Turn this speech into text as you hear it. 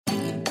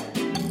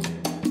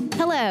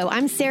Hello,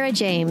 I'm Sarah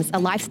James, a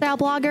lifestyle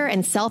blogger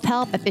and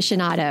self-help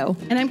aficionado.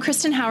 And I'm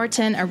Kristen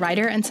Howerton, a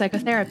writer and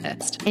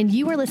psychotherapist. And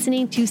you are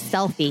listening to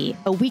Selfie,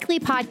 a weekly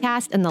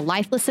podcast in the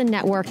Life Listen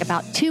Network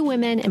about two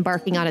women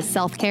embarking on a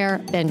self-care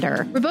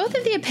bender. We're both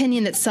of the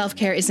opinion that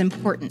self-care is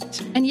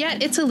important, and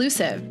yet it's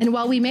elusive. And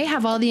while we may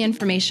have all the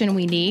information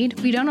we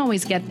need, we don't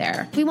always get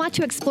there. We want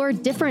to explore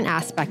different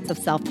aspects of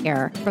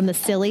self-care, from the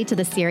silly to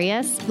the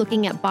serious,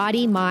 looking at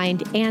body,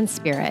 mind, and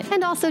spirit,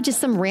 and also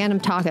just some random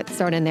topics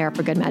thrown in there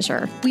for good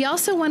measure. We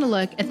also want to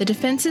look at the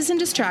defenses and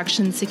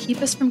distractions to keep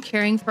us from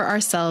caring for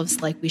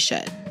ourselves like we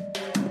should.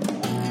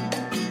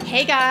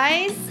 Hey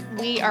guys,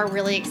 we are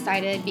really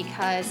excited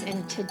because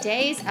in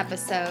today's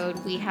episode,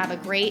 we have a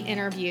great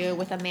interview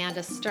with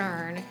Amanda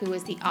Stern, who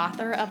is the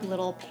author of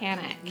Little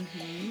Panic.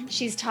 Mm-hmm.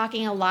 She's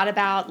talking a lot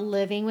about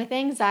living with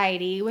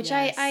anxiety, which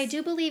yes. I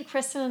do believe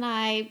Kristen and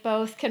I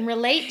both can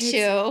relate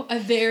to. A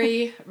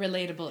very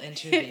relatable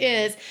interview. It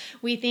is.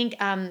 We think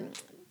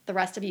the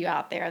rest of you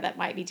out there that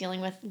might be dealing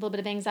with a little bit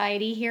of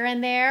anxiety here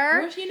and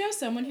there. Or if you know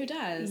someone who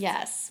does.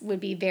 Yes, would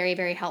be very,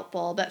 very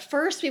helpful. But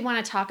first, we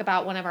want to talk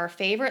about one of our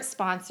favorite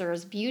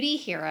sponsors, Beauty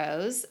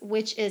Heroes,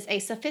 which is a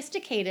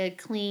sophisticated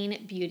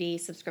clean beauty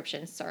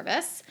subscription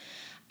service.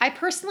 I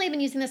personally have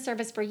been using this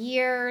service for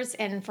years,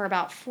 and for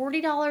about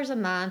 $40 a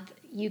month,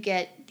 you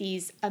get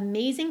these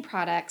amazing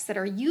products that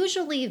are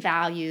usually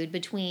valued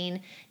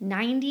between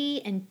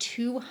 $90 and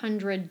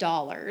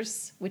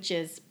 $200, which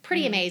is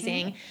pretty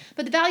amazing.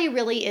 But the value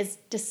really is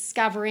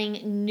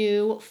discovering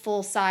new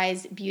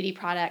full-size beauty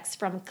products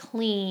from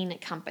clean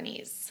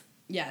companies.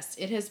 Yes,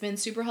 it has been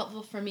super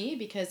helpful for me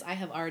because I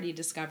have already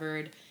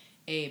discovered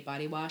a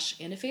body wash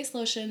and a face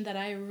lotion that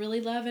I really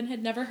love and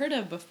had never heard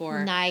of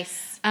before.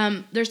 Nice.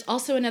 There's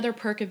also another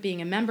perk of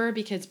being a member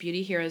because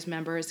Beauty Heroes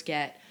members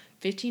get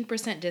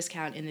 15%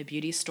 discount in the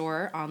beauty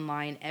store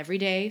online every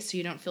day, so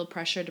you don't feel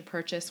pressure to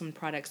purchase when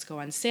products go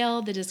on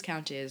sale. The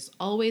discount is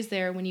always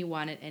there when you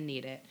want it and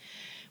need it,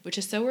 which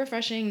is so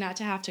refreshing not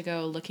to have to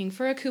go looking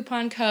for a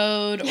coupon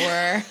code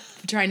or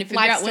trying to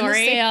figure out when the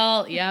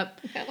sale.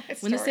 Yep.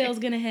 When the sale's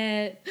going to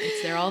hit.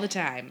 It's there all the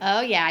time. Oh,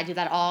 yeah. I do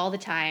that all the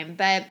time.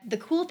 But the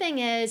cool thing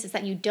is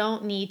that you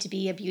don't need to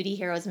be a Beauty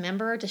Heroes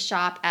member to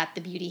shop at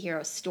the Beauty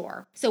Heroes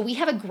store. So we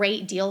have a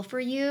great deal for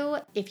you.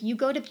 If you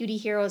go to Beauty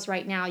Heroes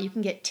right now, you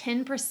can get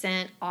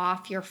 10%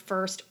 off your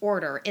first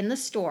order in the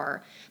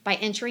store by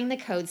entering the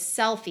code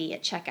SELFIE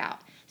at checkout.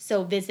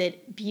 So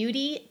visit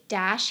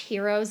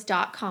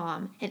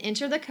beauty-heroes.com and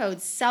enter the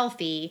code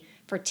SELFIE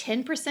for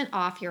 10%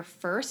 off your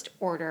first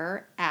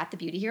order at the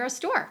Beauty Heroes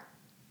store.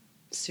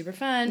 Super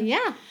fun.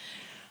 Yeah.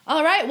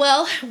 All right.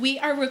 Well, we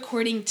are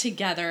recording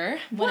together.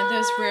 One of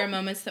those rare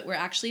moments that we're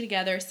actually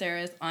together.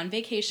 Sarah's on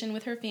vacation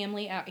with her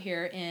family out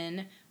here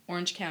in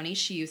Orange County.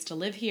 She used to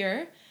live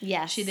here.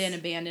 Yes. She then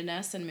abandoned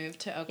us and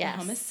moved to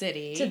Oklahoma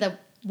City. To the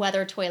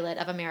weather toilet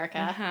of America.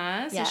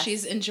 Uh-huh. So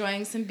she's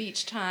enjoying some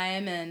beach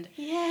time and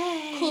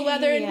cool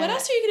weather. And what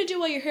else are you going to do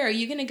while you're here? Are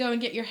you going to go and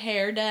get your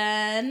hair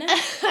done?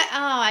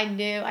 I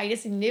knew. I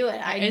just knew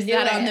it. Is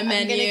that on the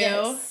menu? I'm going to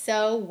get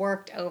so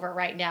worked over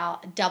right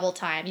now. Double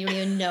time. You don't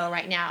even know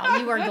right now.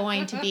 You are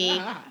going to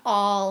be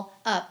all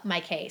up my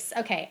case.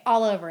 Okay,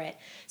 all over it.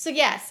 So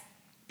yes,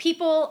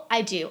 people,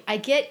 I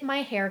get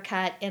my hair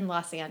cut in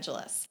Los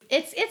Angeles.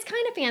 It's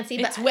kind of fancy.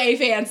 It's way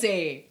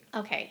fancy.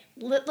 Okay,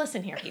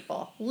 listen here,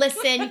 people.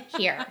 Listen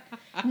here.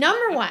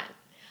 Number one,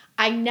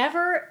 I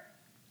never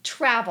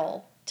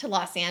travel to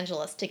Los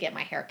Angeles to get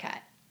my hair cut.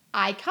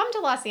 I come to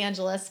Los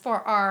Angeles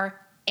for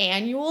our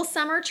annual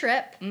summer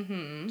trip.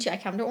 Mm-hmm. I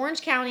come to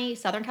Orange County,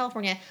 Southern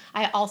California.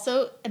 I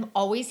also am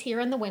always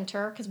here in the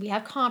winter because we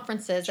have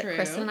conferences that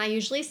Kristen and I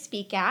usually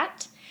speak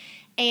at.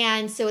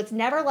 And so it's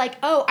never like,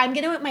 oh, I'm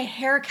going to get my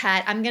hair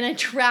cut. I'm going to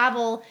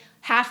travel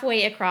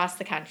halfway across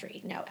the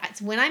country. No,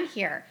 it's when I'm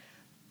here.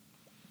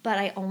 But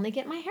I only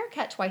get my hair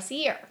cut twice a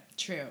year.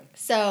 True.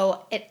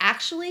 So it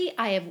actually,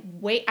 I've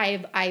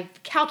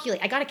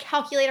calculated. I got a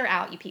calculator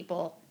out, you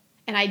people.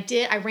 And I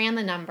ran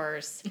the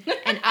numbers.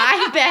 And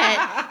I bet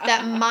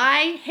that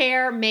my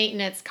hair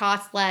maintenance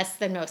costs less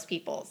than most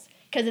people's.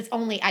 Because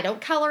I don't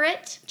color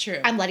it.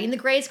 True. I'm letting the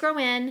grays grow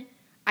in.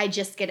 I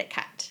just get it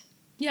cut.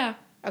 Yeah.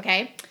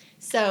 Okay?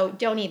 So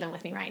don't even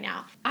with me right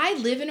now. I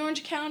live in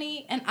Orange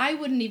County, and I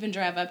wouldn't even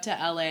drive up to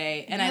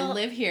LA, and I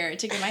live here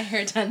to get my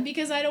hair done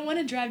because I don't want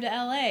to drive to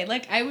LA.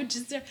 Like, I would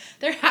just,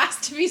 there has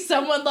to be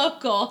someone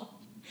local.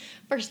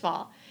 First of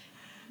all,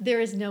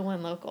 there is no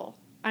one local.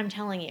 I'm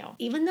telling you.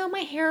 Even though my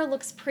hair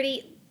looks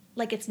pretty,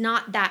 like it's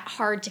not that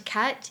hard to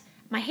cut,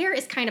 my hair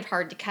is kind of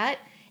hard to cut,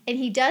 and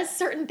he does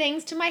certain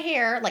things to my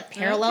hair, like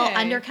parallel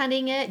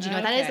undercutting it. Do you know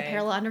what that is, a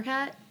parallel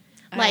undercut?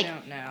 I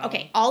don't know.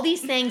 Okay, all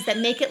these things that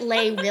make it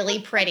lay really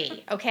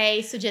pretty,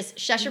 okay? So just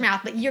shut your mouth,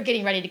 but you're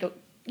getting ready to go.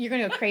 You're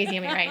going to go crazy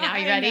on me right now. Are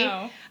you ready? I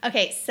know.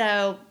 Okay,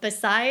 so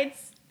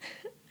besides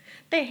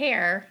the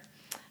hair,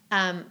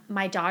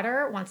 my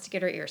daughter wants to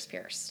get her ears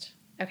pierced,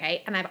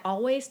 okay? And I've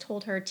always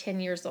told her 10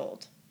 years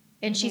old.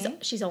 And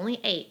she's only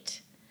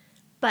 8.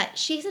 But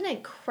she's an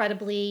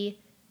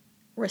incredibly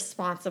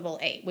responsible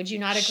 8. Would you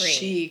not agree?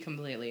 She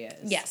completely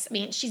is. Yes. I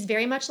mean, she's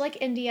very much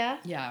like India.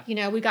 Yeah. You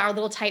know, we got our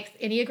little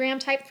Enneagram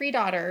type 3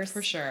 daughters.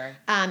 For sure.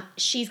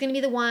 She's going to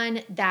be the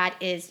one that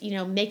is, you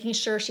know, making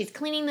sure she's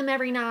cleaning them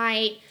every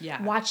night,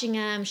 watching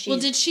them. Well,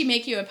 did she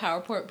make you a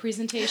PowerPoint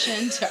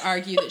presentation to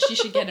argue that she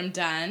should get them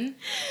done?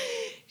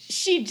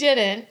 She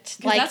didn't.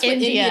 Like that's what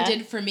India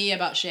did for me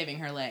about shaving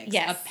her legs.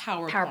 Yes. A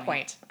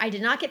PowerPoint. I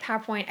did not get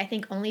PowerPoint, I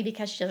think only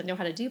because she doesn't know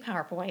how to do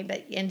PowerPoint,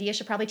 but India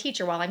should probably teach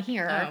her while I'm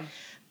here. Oh.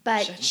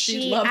 But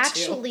she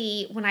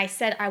actually, when I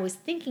said I was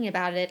thinking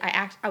about it,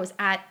 I was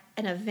at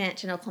an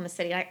event in Oklahoma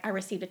City. I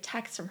received a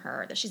text from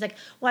her that she's like,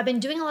 well, I've been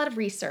doing a lot of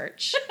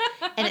research,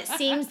 and it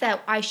seems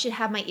that I should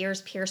have my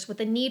ears pierced with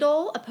a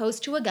needle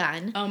opposed to a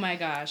gun. Oh my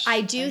gosh.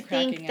 I do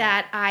think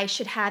that I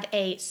should have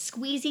a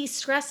squeezy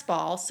stress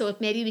ball, so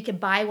if maybe we could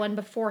buy one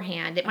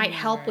beforehand, it might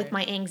help with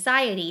my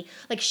anxiety.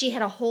 Like, she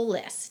had a whole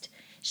list.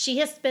 She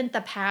has spent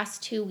the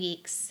past 2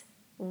 weeks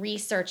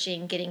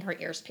researching getting her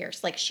ears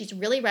pierced. Like, she's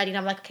really ready, and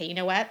I'm like, okay, you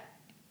know what?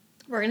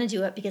 We're going to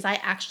do it because I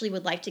actually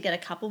would like to get a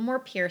couple more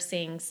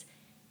piercings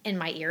in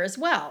my ear as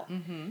well.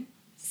 Mm-hmm.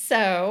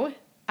 So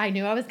I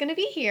knew I was going to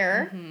be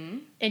here. Mm-hmm.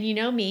 And you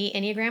know me,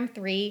 Enneagram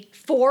 3,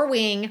 four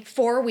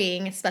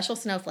wing, special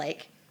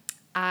snowflake.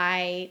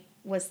 I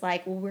was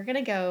like, well, we're going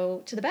to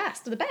go to the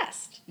best of the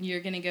best. You're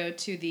going to go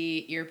to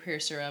the ear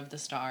piercer of the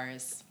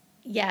stars.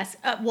 Yes.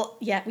 Well,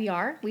 yeah, we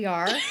are. We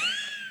are.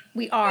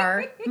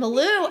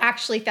 Malou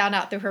actually found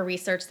out through her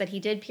research that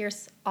he did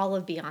pierce all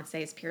of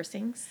Beyonce's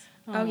piercings.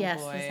 Oh yes,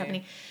 boy. This is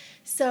happening.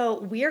 So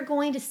we're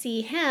going to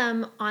see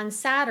him on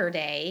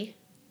Saturday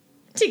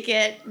to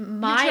get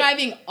my... You're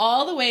driving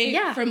all the way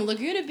from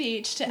Laguna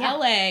Beach to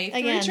LA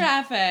through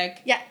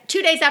traffic. Yeah,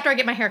 2 days after I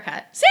get my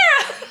haircut.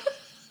 Sarah!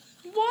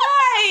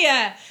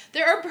 Why?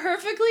 There are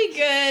perfectly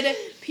good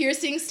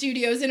piercing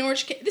studios in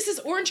Orange County. This is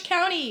Orange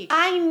County.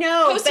 I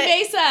know. Costa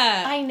Mesa.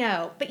 I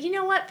know. But you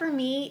know what? For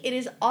me, it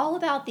is all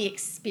about the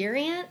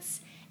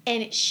experience.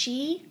 And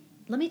she,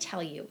 let me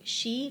tell you,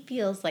 she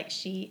feels like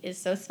she is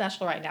so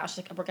special right now. She's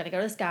like, we're going to go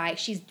to this guy.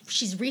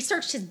 She's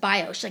researched his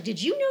bio. She's like,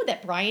 did you know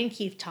that Brian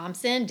Keith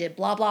Thompson did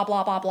blah, blah,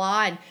 blah, blah,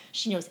 blah? And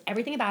she knows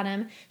everything about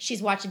him.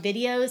 She's watched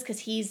videos because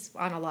he's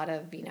on a lot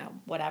of, you know,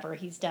 whatever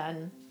he's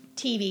done.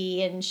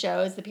 TV and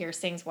shows, the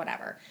piercings,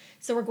 whatever.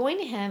 So we're going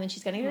to him, and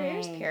she's going to get her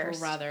ears pierced.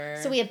 Brother.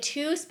 So we have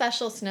 2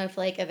 special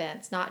snowflake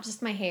events, not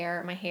just my hair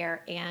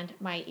and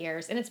my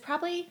ears. And it's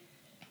probably,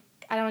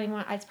 it's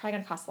probably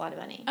going to cost a lot of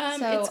money.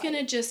 It's going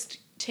to just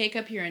take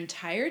up your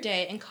entire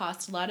day and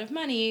cost a lot of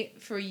money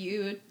for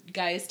you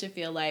guys to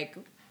feel like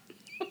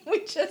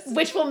which is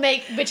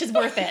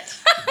worth it.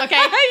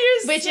 Okay?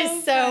 Which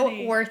is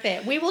so worth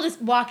it. We will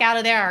just walk out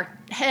of there, our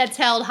heads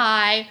held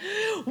high.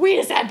 We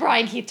just had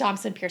Brian Keith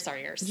Thompson pierce our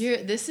ears.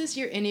 This is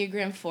your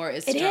Enneagram 4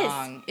 is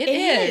strong. It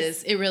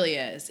is. It really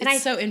is.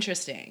 It's so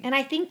interesting. And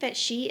I think that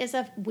she is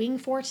a wing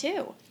 4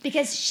 too.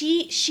 Because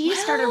she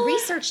started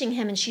researching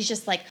him, and she's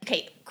just like,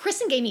 okay,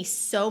 Kristen gave me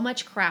so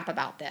much crap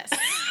about this.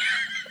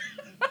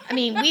 I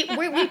mean,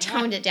 we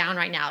toned it down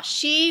right now.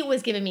 She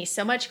was giving me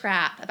so much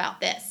crap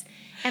about this.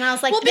 And I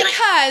was like, well,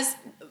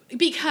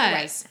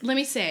 because let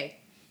me say,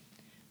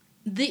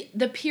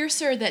 the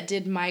piercer that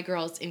did my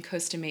girls in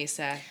Costa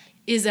Mesa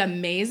is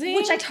amazing,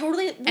 which I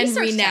totally and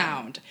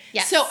renowned.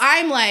 Yes. So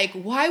I'm like,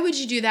 why would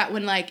you do that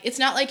when, like, it's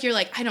not like you're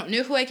like, I don't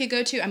know who I could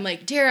go to. I'm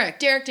like, Derek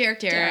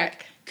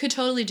could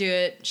totally do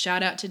it.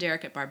 Shout out to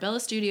Derek at Barbella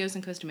Studios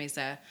in Costa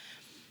Mesa.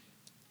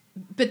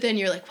 But then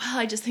you're like, well,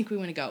 I just think we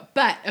want to go.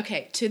 But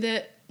okay, to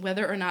the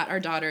whether or not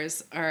our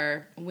daughters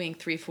are wing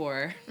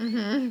 3-4.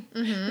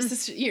 This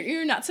is,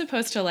 you're not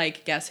supposed to,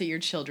 like, guess at your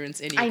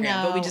children's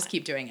Enneagram, but we just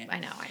keep doing it. I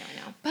know.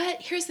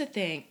 But here's the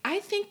thing. I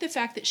think the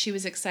fact that she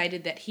was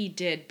excited that he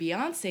did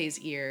Beyonce's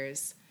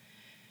ears,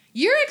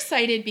 you're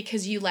excited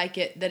because you like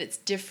it, that it's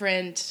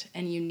different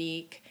and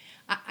unique.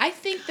 I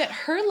think that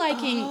her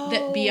liking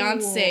that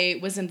Beyonce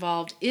was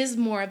involved is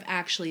more of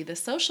actually the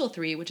social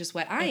 3, which is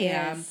what I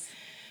am,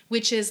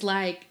 which is,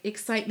 like,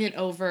 excitement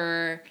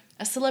over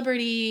a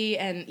celebrity,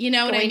 and you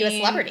know what I mean? Going to a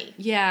celebrity.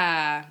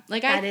 Yeah.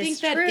 Like, that I think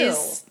is that true.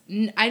 is,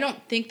 I don't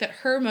think that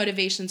her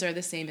motivations are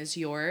the same as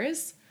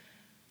yours.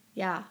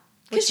 Yeah.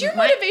 Because your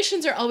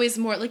motivations are always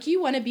more, like,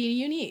 you want to be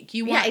unique.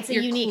 You want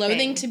your clothing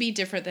thing. to be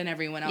different than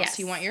everyone else. Yes.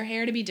 You want your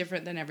hair to be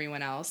different than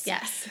everyone else.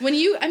 Yes.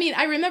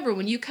 I remember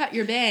when you cut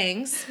your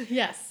bangs.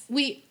 Yes.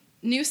 We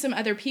knew some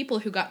other people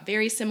who got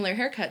very similar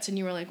haircuts, and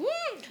you were like,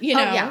 you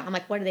know. Oh, yeah. I'm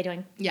like, what are they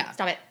doing? Yeah.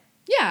 Stop it.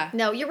 Yeah.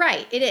 No, you're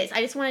right. It is.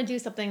 I just want to do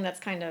something that's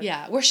kind of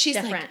where she's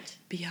different.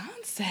 Like,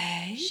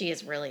 Beyonce. She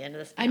is really into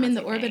this Beyonce I'm in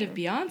the orbit thing. of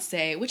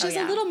Beyonce, which is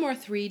a little more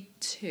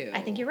 3-2.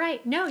 I think you're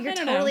right. No, you're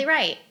totally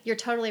right. You're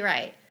totally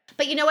right.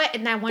 But you know what?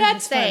 And I wanted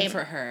That's to say... fun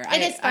for her.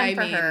 It is fun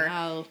for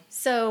her.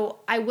 So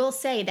I will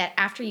say that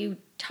after you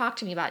talked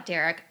to me about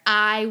Derek,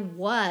 I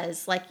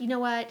was like, you know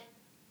what?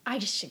 I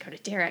just should go to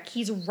Derek.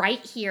 He's right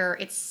here.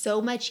 It's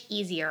so much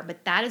easier.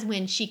 But that is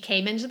when she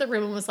came into the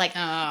room and was like,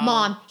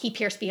 Mom, he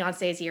pierced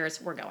Beyonce's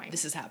ears. We're going.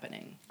 This is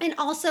happening. And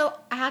also,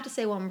 I have to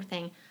say one more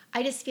thing.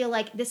 I just feel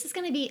like this is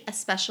going to be a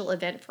special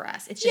event for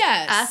us. It's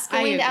just us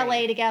I going to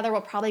agree. LA together.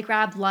 We'll probably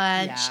grab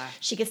lunch. Yeah.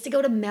 She gets to go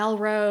to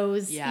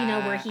Melrose,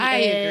 where he I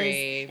is.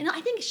 agree. And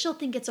I think she'll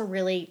think it's a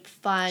really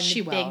fun,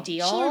 big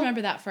deal. She'll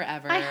remember that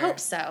forever. I hope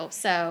so.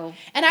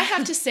 And I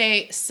have to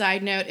say,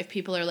 side note, if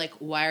people are like,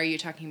 why are you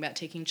talking about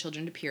taking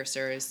children to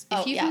piercers?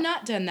 If you've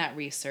not done that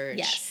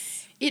research,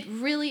 it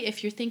really,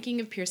 if you're thinking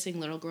of piercing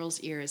little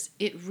girls' ears,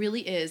 it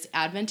really is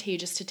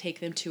advantageous to take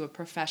them to a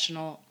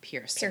professional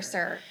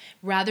piercer.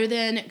 Rather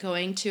than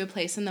going to a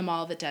place in the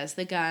mall that does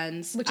the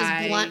guns. Which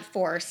is blunt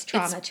force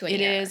trauma to an ear.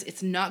 It is.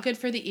 It's not good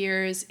for the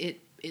ears.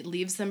 It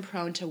leaves them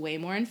prone to way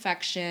more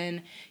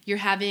infection. You're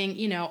having,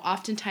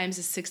 oftentimes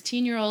a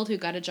 16-year-old who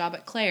got a job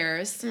at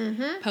Claire's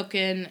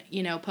poking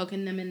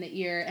them in the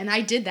ear. And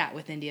I did that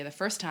with India the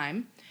first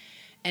time.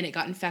 And it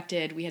got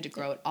infected. We had to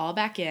grow it all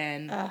back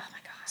in. Oh, my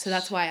gosh. So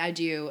that's why I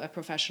do a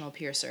professional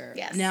piercer.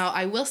 Yes. Now,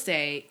 I will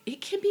say,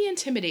 it can be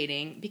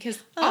intimidating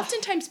because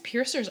oftentimes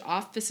piercers'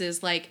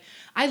 offices,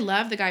 I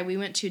love the guy we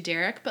went to,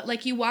 Derek,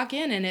 but, you walk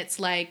in and it's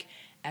like,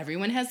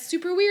 everyone has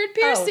super weird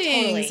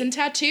piercings and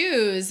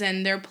tattoos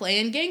and they're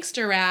playing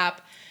gangster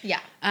rap.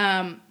 Yeah.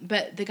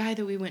 But the guy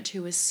that we went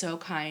to was so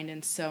kind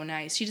and so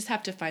nice. You just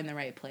have to find the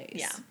right place.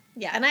 Yeah.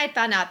 Yeah, and I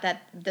found out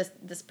that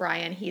this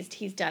Brian,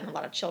 he's done a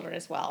lot of children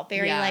as well.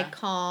 Very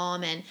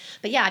calm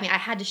but yeah, I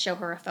had to show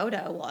her a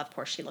photo. Well, of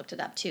course she looked it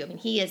up too.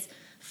 he is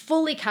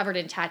fully covered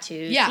in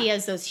tattoos. Yeah. He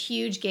has those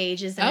huge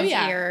gauges in his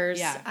ears.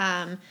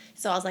 Yeah.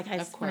 So I was like, I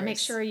just want to make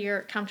sure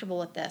you're comfortable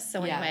with this.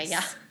 So anyway,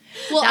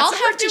 Well, I'll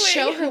have to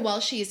show her while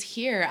she's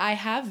here. I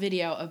have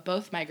video of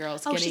both my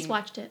girls getting... she's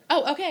watched it.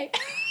 Oh, okay.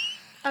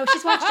 Oh,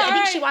 she's watched it. I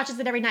think she watches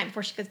it every night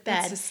before she goes to bed.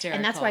 That's hysterical.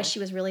 And that's why she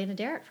was really into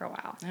Derek for a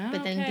while. Oh,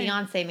 but then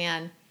Beyonce,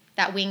 man,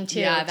 that wing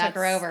too took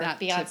her over.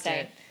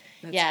 Beyonce.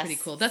 That's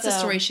pretty cool. That's a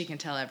story she can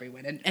tell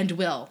everyone and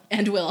will.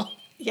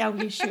 Yeah,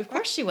 of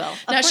course she will.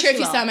 Not sure if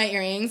you saw my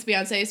earrings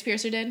Beyonce's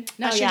piercer did.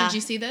 Not sure. Yeah. Did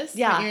you see this?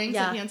 Yeah. My earrings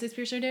that Beyonce's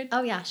piercer did?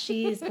 Oh, yeah.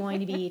 She's going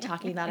to be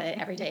talking about it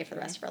every day for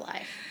the rest of her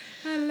life.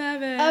 I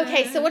love it.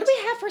 Okay, so what do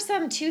we have for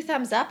some 2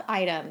 thumbs up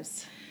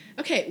items?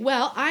 Okay,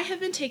 well, I have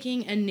been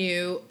taking a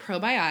new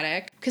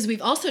probiotic because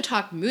we've also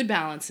talked mood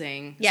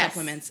balancing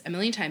supplements a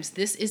million times.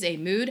 This is a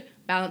mood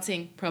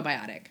balancing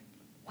probiotic.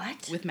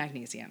 What? With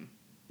magnesium.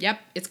 Yep,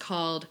 it's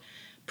called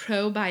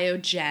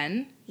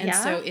Probiogen, and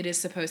so it is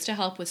supposed to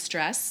help with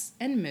stress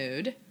and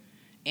mood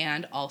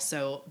and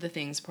also the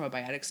things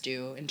probiotics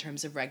do in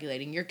terms of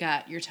regulating your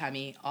gut, your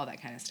tummy, all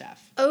that kind of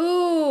stuff.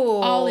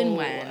 Oh. All in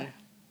one.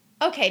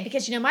 Okay,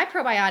 because my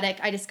probiotic,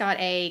 I just got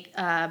a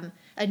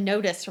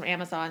notice from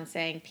Amazon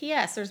saying,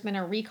 P.S. there's been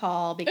a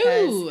recall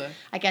because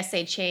I guess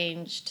they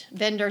changed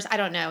vendors. I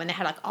don't know, and they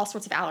had all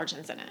sorts of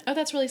allergens in it. Oh,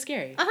 that's really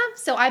scary.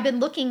 So I've been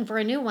looking for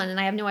a new one, and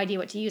I have no idea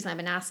what to use, and I've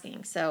been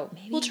asking. So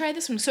maybe we'll try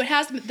this one. So it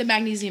has the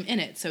magnesium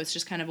in it, so it's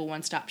just kind of a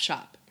one-stop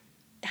shop.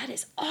 That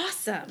is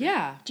awesome.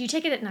 Yeah. Do you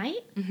take it at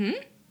night? Mm-hmm.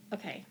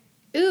 Okay.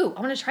 Ooh,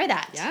 I want to try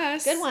that.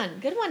 Yes. Good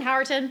one,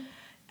 Howerton.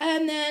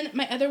 And then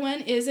my other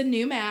one is a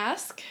new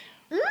mask.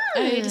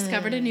 I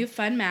discovered a new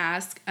fun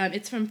mask.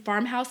 It's from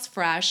Farmhouse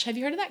Fresh. Have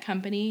you heard of that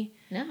company?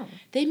 No.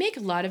 They make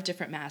a lot of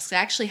different masks. I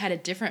actually had a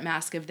different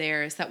mask of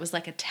theirs that was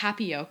like a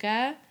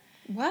tapioca.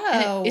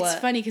 Whoa. And it's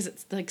funny because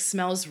it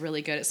smells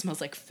really good. It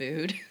smells like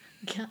food.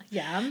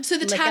 Yeah. So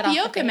the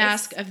tapioca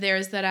mask of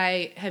theirs that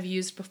I have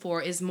used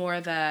before is more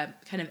of a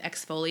kind of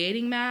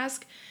exfoliating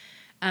mask.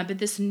 But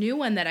this new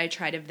one that I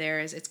tried of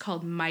theirs, it's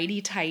called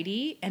Mighty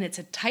Tidy, and it's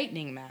a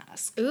tightening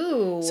mask.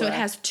 Ooh. So it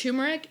has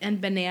turmeric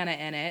and banana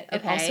in it.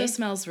 It also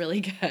smells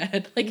really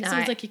good. It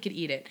smells like you could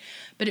eat it.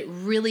 But it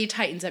really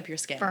tightens up your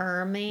skin.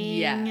 Firming.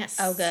 Yes.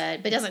 Oh,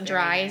 good. But it doesn't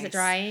dry. Nice. Is it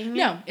drying?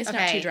 No, it's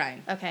not too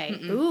drying. Okay.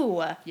 Mm-mm.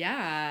 Ooh.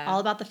 Yeah. All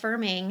about the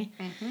firming.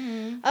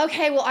 Mm-hmm.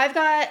 Okay, well, I've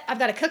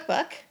got a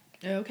cookbook.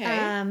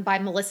 Okay. By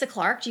Melissa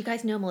Clark. Do you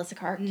guys know Melissa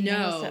Clark? No,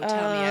 tell me.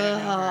 I don't know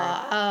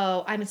her.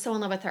 Oh, I'm so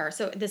in love with her.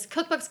 So this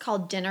cookbook's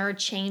called Dinner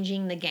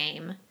Changing the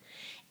Game.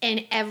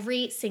 And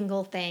every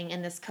single thing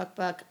in this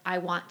cookbook I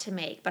want to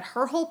make. But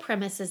her whole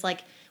premise is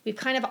we've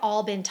kind of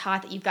all been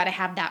taught that you've got to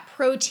have that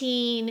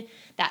protein,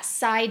 that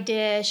side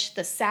dish,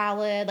 the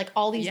salad,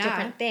 all these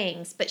different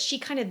things. But she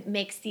kind of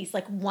makes these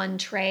one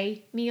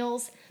tray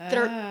meals that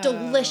are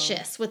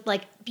delicious with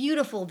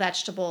beautiful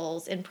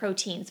vegetables and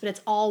proteins. But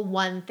it's all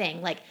one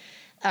thing.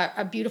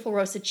 A beautiful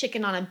roasted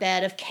chicken on a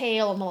bed of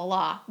kale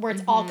and where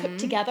it's all cooked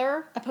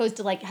together, opposed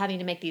to having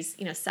to make these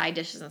side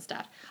dishes and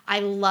stuff. I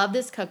love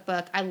this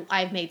cookbook.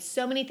 I've made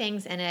so many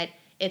things in it.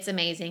 It's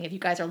amazing. If you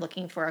guys are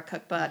looking for a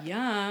cookbook,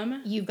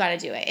 yum, you've got to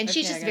do it. And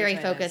she's just very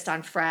focused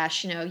on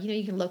fresh.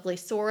 You can locally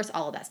source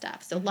all of that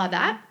stuff. So love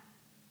that.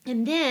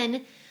 And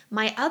then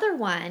my other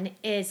one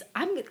is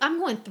I'm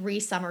going 3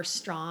 summers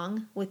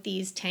strong with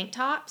these tank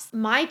tops.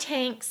 My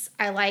tanks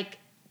I like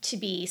to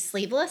be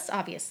sleeveless,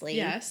 obviously.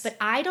 Yes. But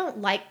I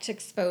don't like to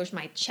expose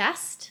my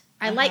chest.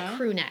 I like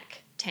crew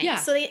neck tanks. Yeah.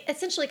 So they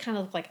essentially kind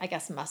of look like, I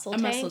guess, muscle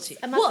tanks. Muscle tank.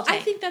 A muscle Well,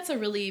 tank. I think that's a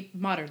really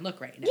modern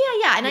look right now.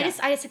 Yeah. And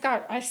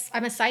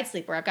I'm a side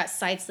sleeper. I've got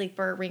side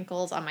sleeper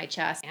wrinkles on my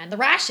chest and the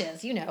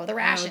rashes, the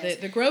rashes.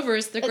 Oh, the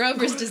Grover's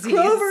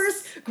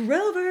disease.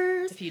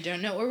 Grover's. If you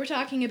don't know what we're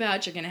talking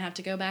about, you're going to have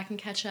to go back and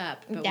catch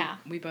up. But yeah.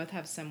 we both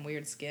have some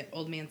weird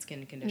old man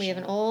skin condition. We have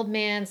an old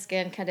man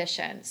skin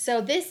condition.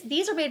 So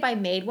these are made by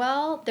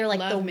Madewell. They're like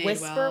Love the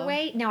whisper Madewell.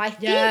 weight. Now I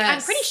think, Yes.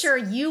 I'm pretty sure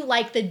you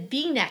like the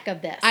V-neck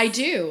of this. I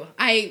do.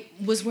 I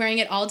was wearing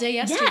it all day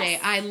yesterday.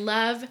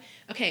 Yes.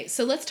 Okay,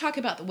 so let's talk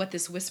about what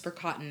this whisper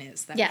cotton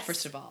is, yes.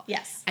 first of all.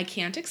 Yes. I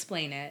can't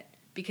explain it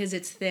because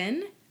it's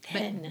thin.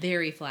 But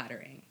very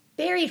flattering.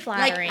 Very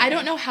flattering. Like, I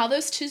don't know how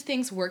those two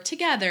things work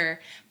together,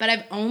 but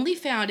I've only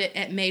found it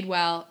at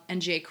Madewell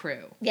and J.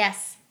 Crew.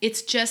 Yes.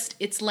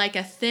 It's like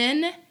a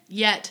thin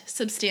yet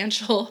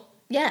substantial.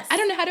 Yes. I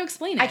don't know how to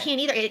explain it. I can't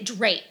either. It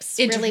drapes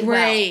really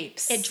well.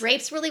 It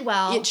drapes really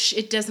well.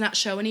 It does not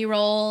show any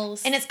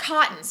rolls. And it's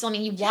cotton. So, I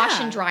mean, you wash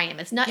and dry them.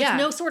 It's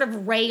no sort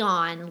of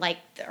rayon,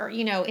 or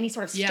any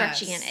sort of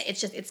stretchy in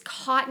it. It's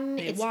cotton.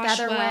 It's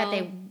feather wet.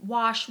 They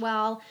wash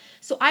well.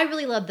 So I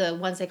really love the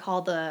ones they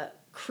call the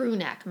crew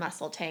neck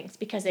muscle tanks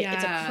because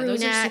it's a crew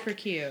those neck. Are super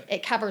cute.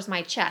 It covers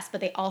my chest,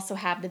 but they also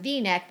have the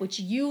V-neck,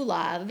 which you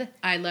love.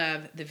 I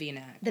love the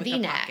V-neck. The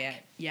V-neck. Pocket.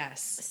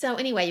 Yes. So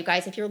anyway, you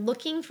guys, if you're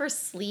looking for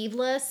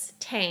sleeveless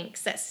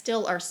tanks that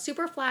still are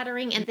super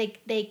flattering and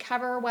they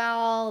cover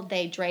well,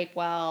 they drape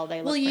well,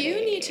 they look pretty. Well, you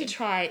need to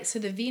try. So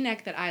the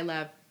V-neck that I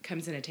love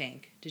comes in a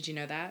tank. Did you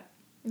know that?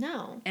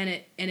 No.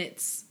 And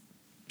it's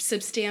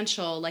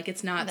substantial. Like,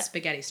 it's not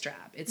spaghetti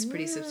strap. It's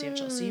pretty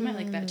substantial. So you might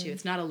like that too.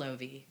 It's not a low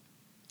V.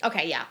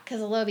 Okay, yeah, because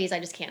the low V's I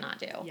just cannot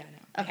do. Yeah,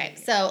 no. Okay,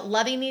 so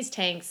loving these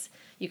tanks.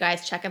 You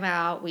guys check them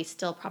out. We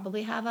still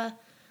probably have a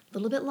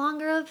little bit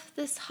longer of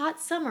this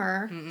hot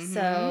summer. Mm-hmm.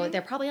 So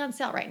they're probably on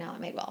sale right now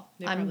at Madewell.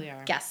 They probably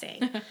are.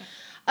 Guessing.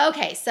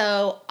 Okay,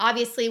 so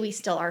obviously we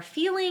still are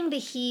feeling the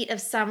heat of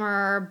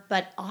summer,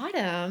 but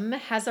autumn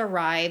has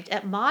arrived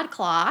at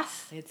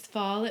ModCloth. It's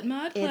fall at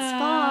ModCloth. It's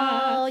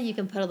fall. You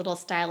can put a little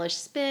stylish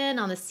spin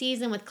on the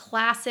season with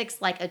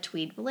classics like a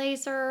tweed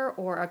blazer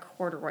or a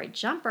corduroy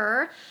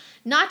jumper,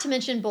 not to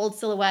mention bold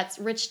silhouettes,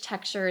 rich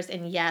textures,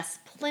 and yes,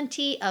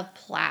 plenty of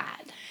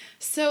plaid.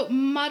 So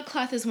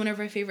ModCloth is one of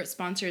our favorite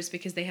sponsors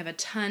because they have a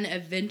ton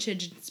of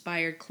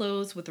vintage-inspired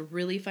clothes with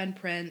really fun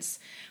prints.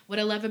 What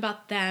I love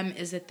about them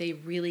is that they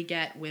really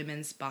get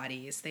women's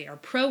bodies. They are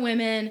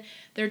pro-women.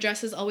 Their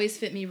dresses always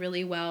fit me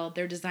really well.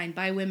 They're designed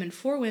by women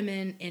for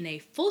women in a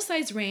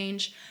full-size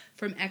range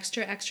from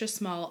extra, extra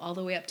small all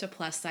the way up to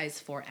plus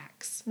size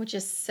 4X. Which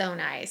is so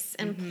nice.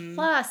 And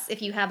plus,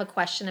 if you have a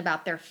question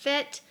about their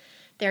fit,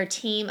 their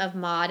team of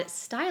mod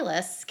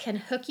stylists can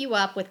hook you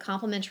up with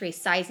complimentary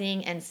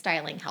sizing and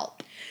styling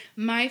help.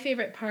 My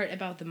favorite part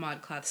about the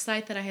ModCloth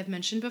site that I have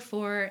mentioned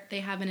before, they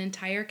have an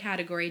entire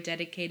category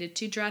dedicated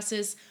to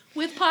dresses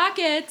with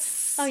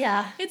pockets. Oh,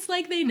 yeah. It's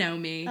like they know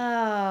me.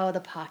 Oh, the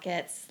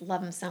pockets.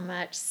 Love them so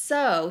much.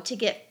 So, to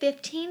get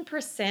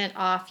 15%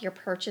 off your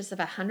purchase of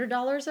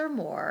 $100 or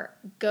more,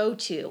 go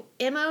to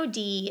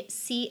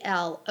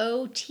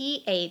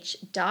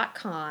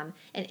modcloth.com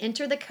and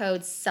enter the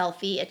code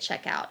SELFIE at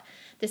checkout.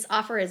 This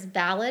offer is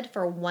valid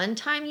for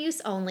one-time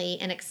use only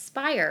and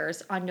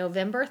expires on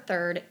November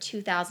 3rd,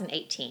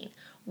 2018.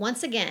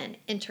 Once again,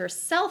 enter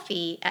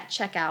SELFIE at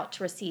checkout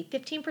to receive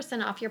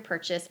 15% off your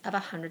purchase of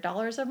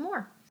 $100 or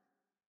more.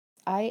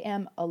 I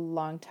am a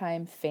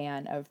longtime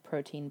fan of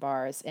protein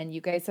bars, and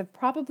you guys have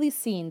probably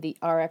seen the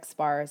RX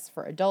bars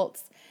for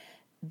adults.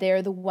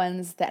 They're the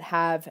ones that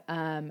have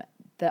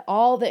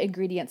all the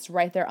ingredients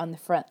right there on the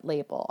front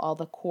label, all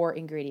the core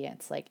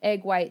ingredients like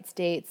egg whites,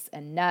 dates,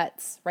 and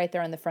nuts right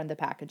there on the front of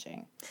the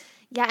packaging.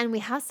 Yeah, and we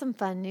have some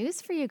fun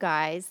news for you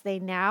guys. They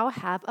now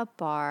have a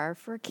bar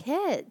for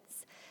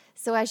kids.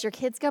 So as your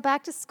kids go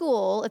back to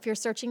school, if you're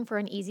searching for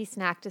an easy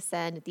snack to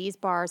send, these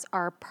bars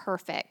are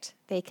perfect.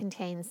 They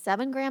contain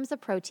 7 grams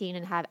of protein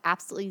and have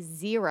absolutely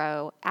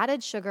 0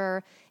 added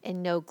sugar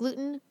and no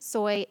gluten,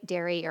 soy,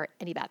 dairy, or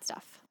any bad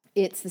stuff.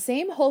 It's the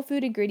same whole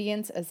food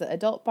ingredients as the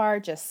adult bar,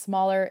 just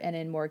smaller and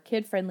in more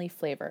kid-friendly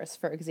flavors.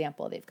 For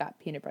example, they've got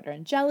peanut butter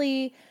and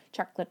jelly,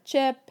 chocolate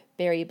chip,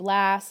 berry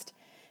blast.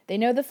 They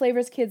know the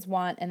flavors kids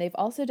want, and they've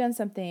also done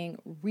something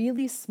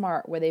really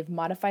smart where they've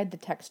modified the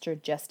texture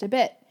just a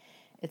bit.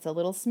 It's a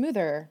little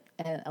smoother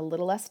and a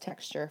little less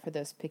texture for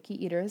those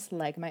picky eaters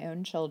like my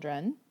own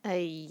children.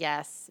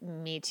 Yes,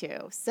 me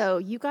too. So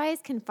you guys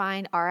can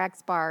find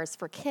RX bars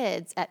for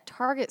kids at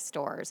Target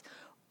stores,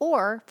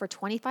 or for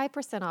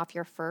 25% off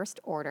your first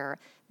order,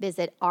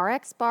 visit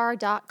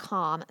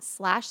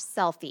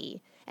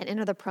rxbar.com/selfie and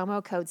enter the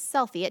promo code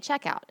SELFIE at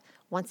checkout.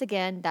 Once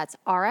again, that's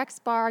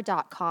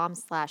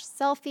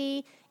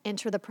rxbar.com/selfie.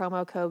 Enter the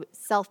promo code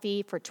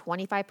SELFIE for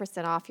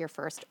 25% off your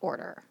first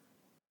order.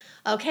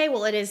 Okay,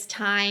 well, it is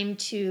time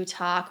to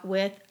talk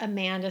with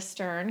Amanda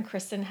Stern.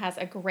 Kristen has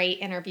a great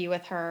interview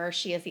with her.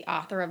 She is the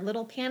author of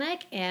Little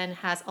Panic and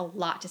has a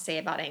lot to say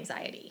about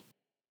anxiety.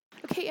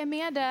 Okay,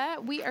 Amanda,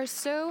 we are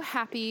so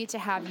happy to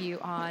have you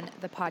on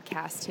the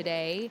podcast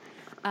today.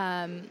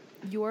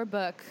 your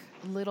book,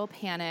 Little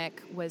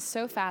Panic, was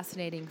so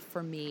fascinating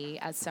for me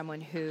as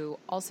someone who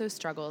also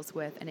struggles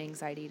with an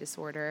anxiety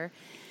disorder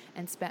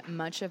and spent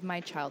much of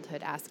my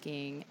childhood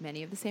asking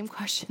many of the same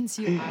questions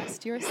you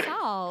asked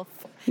yourself.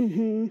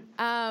 What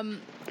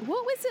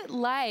was it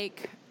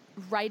like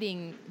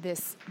writing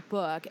this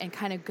book and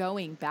kind of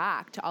going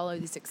back to all of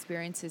these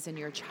experiences in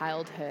your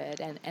childhood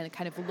and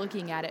kind of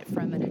looking at it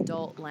from an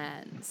adult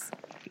lens?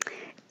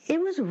 It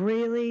was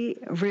really,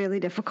 really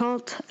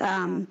difficult.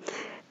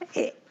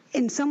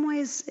 In some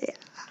ways,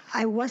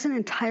 I wasn't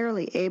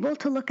entirely able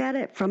to look at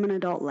it from an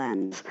adult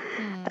lens.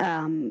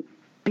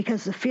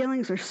 Because the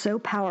feelings are so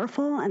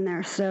powerful and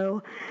they're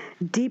so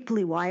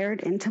deeply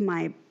wired into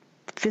my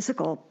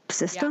physical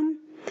system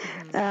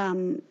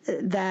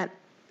that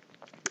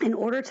in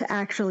order to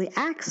actually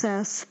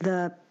access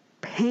the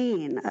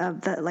pain of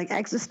the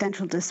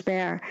existential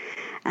despair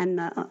and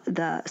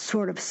the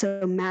sort of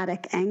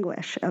somatic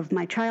anguish of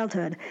my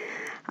childhood,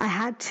 I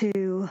had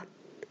to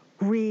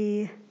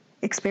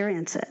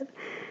re-experience it.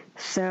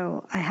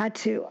 So I had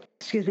to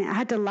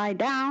lie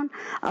down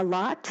a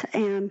lot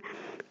and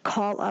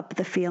call up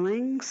the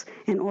feelings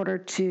in order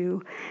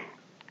to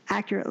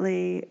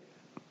accurately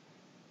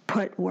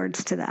put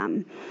words to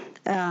them.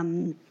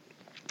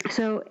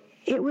 So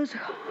it was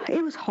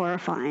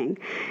horrifying.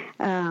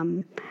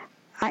 I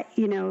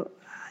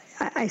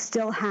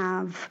still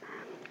have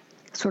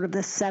sort of the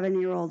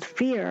 7-year-old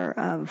fear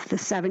of the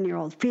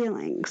 7-year-old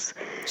feelings.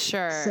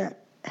 Sure.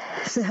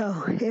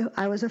 So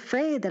I was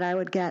afraid that I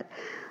would get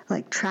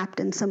trapped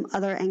in some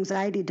other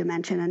anxiety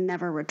dimension and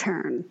never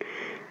return.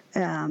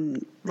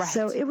 Right.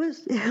 So it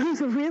was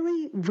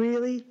really,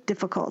 really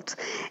difficult.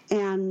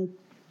 And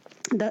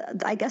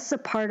I guess the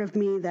part of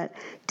me that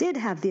did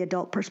have the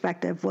adult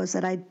perspective was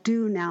that I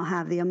do now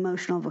have the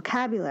emotional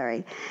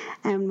vocabulary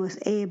and was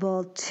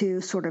able to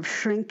sort of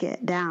shrink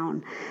it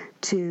down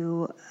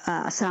to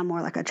sound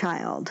more like a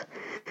child.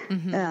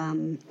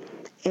 And,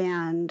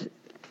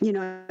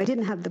 I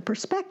didn't have the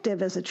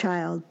perspective as a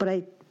child, but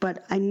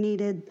I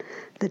needed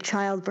the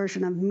child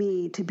version of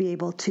me to be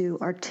able to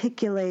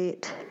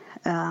articulate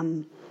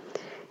in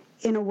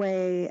a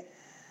way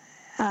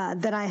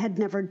that I had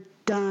never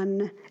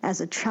done as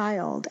a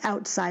child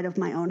outside of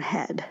my own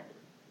head.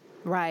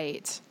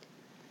 Right.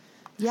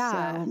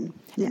 Yeah. So,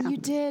 yeah. And you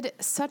did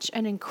such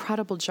an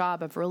incredible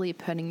job of really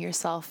putting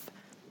yourself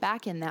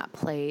back in that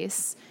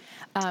place.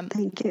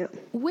 Thank you.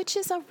 Which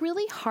is a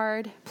really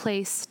hard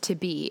place to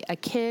be, a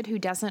kid who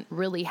doesn't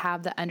really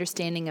have the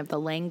understanding of the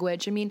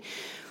language. I mean,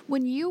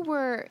 when you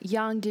were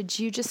young, did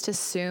you just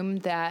assume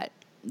that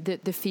the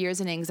fears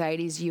and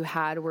anxieties you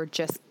had were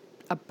just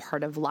a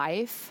part of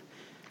life?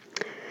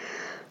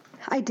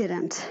 I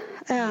didn't.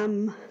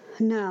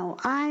 No,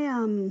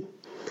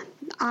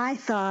 I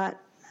thought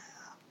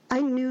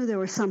I knew there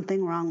was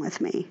something wrong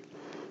with me.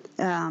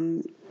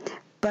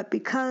 But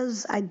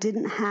because I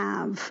didn't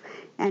have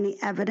any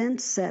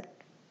evidence that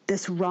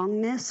this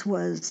wrongness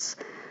was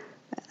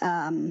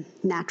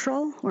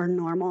natural or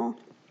normal,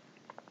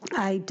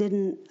 I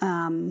didn't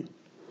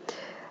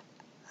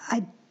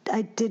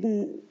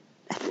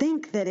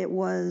think that it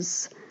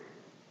was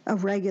a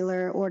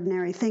regular,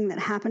 ordinary thing that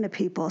happened to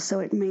people. So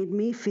it made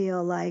me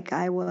feel like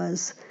I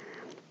was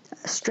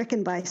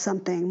stricken by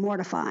something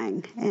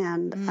mortifying,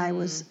 and I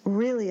was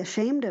really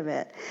ashamed of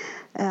it.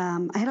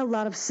 I had a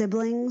lot of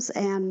siblings,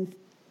 and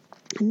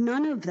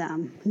none of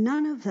them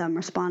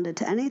responded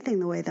to anything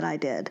the way that I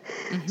did.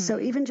 So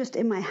even just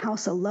in my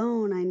house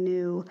alone, I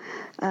knew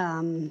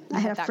I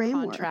had a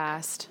framework.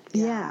 Contrast.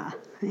 Yeah.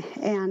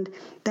 And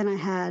then I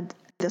had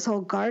this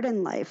whole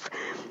garden life,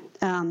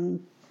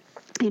 in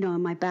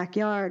my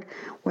backyard,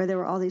 where there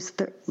were all these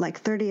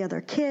 30 other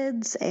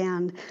kids,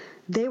 and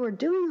they were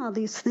doing all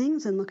these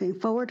things and looking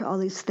forward to all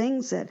these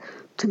things that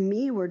to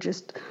me were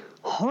just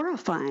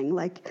horrifying.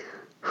 Like,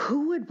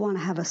 who would want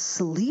to have a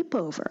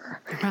sleepover?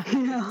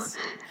 Right.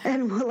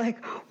 And we're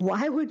like,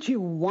 why would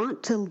you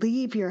want to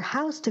leave your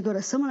house to go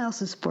to someone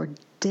else's for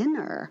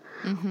dinner?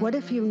 What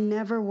if you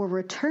never were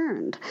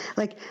returned?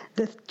 Like,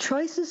 the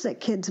choices that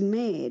kids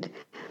made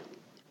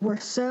were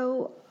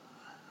so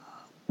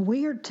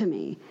weird to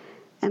me.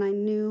 And I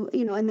knew,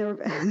 and there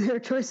are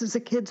choices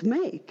that kids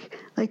make.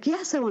 Like,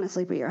 yes, I want to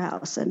sleep at your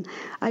house. And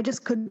I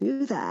just couldn't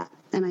do that.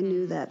 And I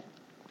knew that,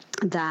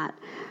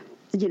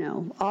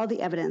 all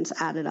the evidence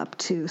added up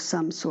to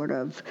some sort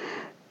of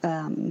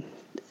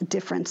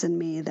difference in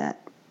me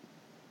that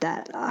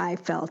I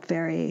felt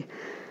very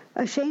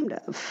ashamed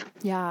of.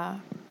 Yeah.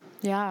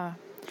 Yeah.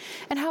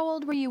 And how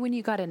old were you when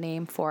you got a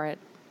name for it?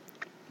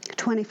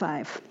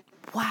 25.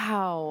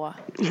 Wow.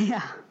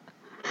 Yeah.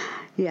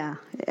 Yeah,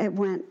 it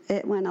went,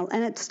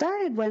 and it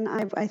started when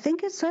I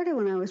think it started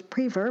when I was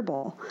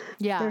pre-verbal.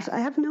 Yeah.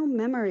 I have no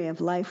memory of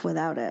life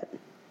without it.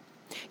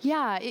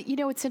 Yeah,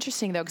 it's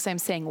interesting though, because I'm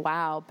saying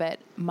wow, but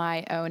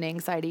my own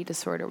anxiety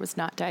disorder was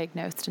not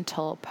diagnosed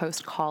until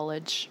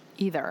post-college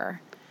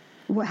either.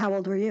 How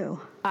old were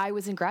you? I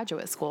was in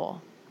graduate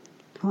school.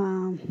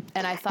 Wow.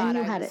 And I thought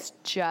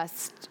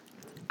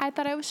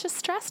I was just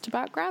stressed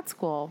about grad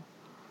school.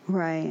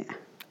 Right.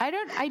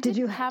 I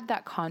didn't have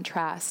that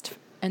contrast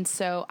And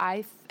so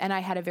I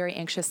had a very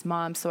anxious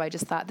mom, so I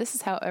just thought, this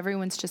is how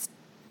everyone just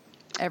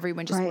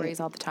worries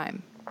all the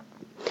time.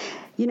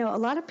 You know, a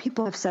lot of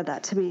people have said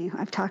that to me.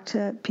 I've talked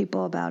to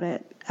people about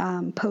it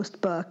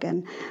post-book,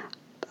 and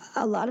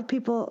a lot of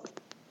people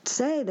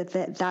say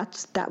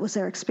that was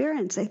their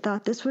experience. They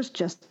thought this was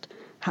just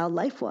how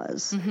life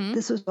was. Mm-hmm.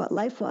 This was what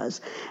life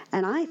was.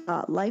 And I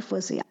thought life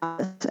was the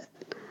opposite.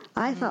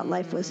 I thought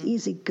life was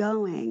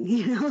easygoing.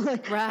 You know,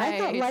 like I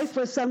thought life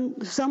was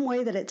some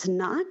way that it's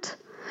not.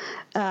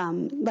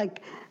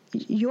 Like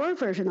your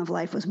version of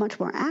life was much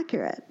more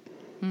accurate.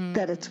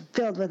 That it's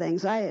filled with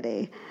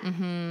anxiety.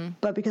 Mm-hmm.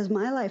 But because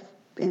my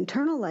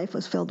internal life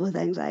was filled with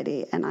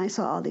anxiety, and I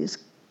saw all these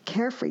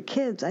carefree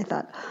kids, I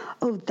thought,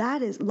 oh,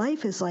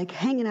 life is like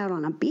hanging out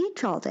on a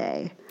beach all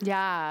day.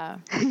 Yeah.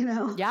 You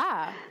know?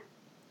 Yeah.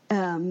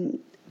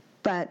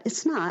 But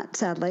it's not,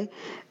 sadly.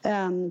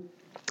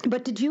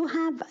 But did you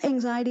have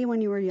anxiety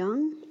when you were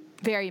young?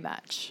 Very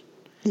much.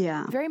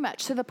 Yeah. Very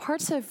much. So the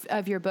parts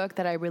of your book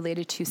that I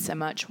related to so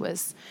much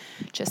was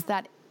just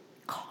that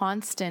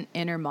constant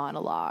inner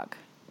monologue.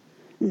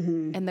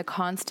 Mm-hmm. And the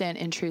constant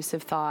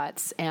intrusive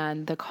thoughts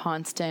and the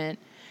constant,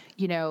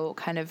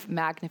 kind of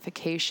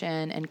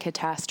magnification and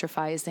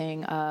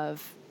catastrophizing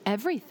of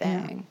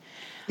everything.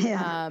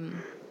 Yeah.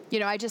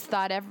 I just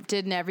thought,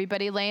 didn't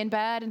everybody lay in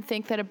bed and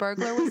think that a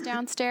burglar was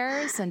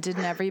downstairs? And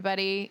didn't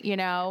everybody,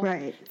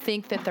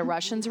 think that the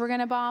Russians were going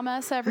to bomb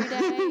us every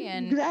day?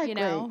 And, exactly.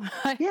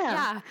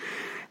 Yeah.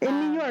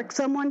 In New York,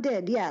 someone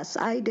did. Yes,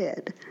 I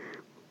did.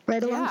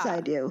 Right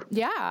alongside you.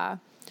 Yeah.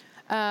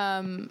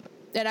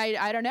 And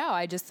I don't know.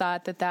 I just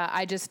thought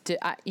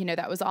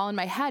that was all in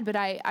my head. But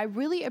I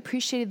really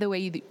appreciated the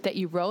way that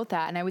you wrote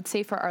that. And I would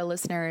say for our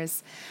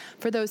listeners,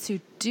 for those who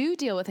do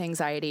deal with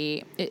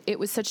anxiety, it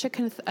was such a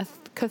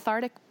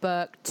cathartic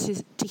book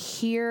to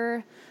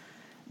hear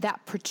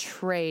that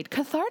portrayed.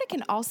 Cathartic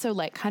and also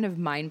like kind of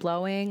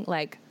mind-blowing.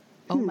 Like,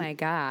 oh my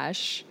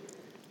gosh,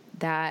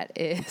 that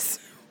is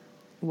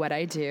what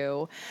I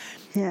do.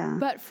 Yeah.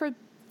 But for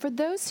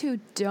those who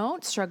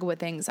don't struggle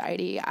with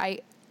anxiety,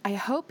 I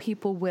hope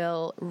people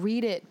will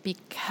read it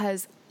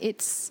because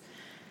it's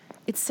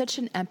such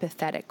an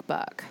empathetic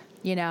book,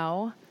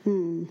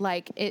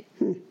 Like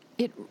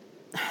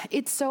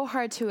it's so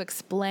hard to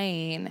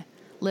explain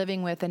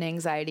living with an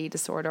anxiety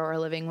disorder or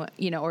living with,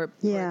 or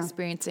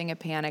experiencing a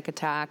panic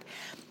attack.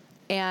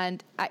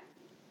 And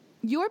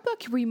your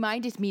book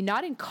reminded me,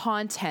 not in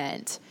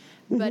content,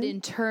 but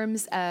in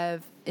terms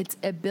of its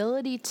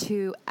ability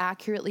to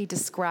accurately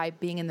describe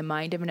being in the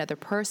mind of another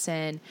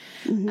person,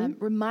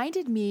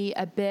 reminded me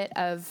a bit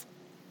of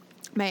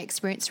my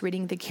experience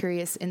reading The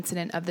Curious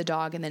Incident of the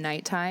Dog in the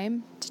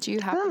Nighttime. Did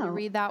you happen to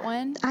read that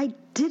one? I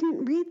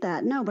didn't read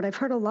that, no, but I've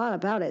heard a lot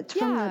about it. It's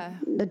from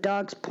the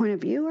dog's point of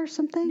view or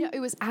something? No, it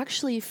was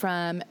actually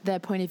from the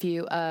point of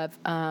view of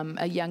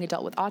a young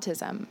adult with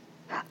autism.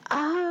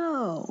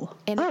 Oh,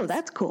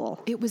 that's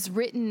cool. It was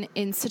written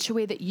in such a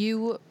way that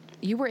you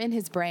were in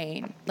his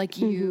brain, like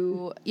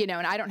and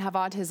I don't have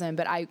autism,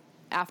 but I,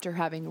 after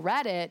having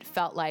read it,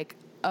 felt like,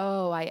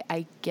 oh,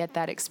 I get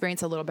that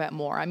experience a little bit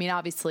more. I mean,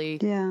 obviously,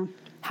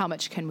 how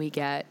much can we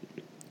get?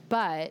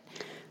 But,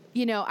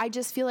 I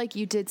just feel like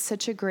you did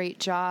such a great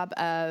job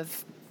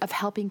of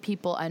helping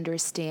people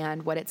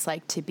understand what it's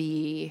like to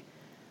be,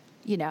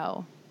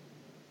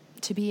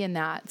 to be in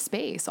that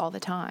space all the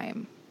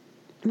time.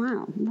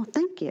 Wow. Well,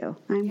 thank you.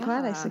 I'm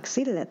glad I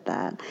succeeded at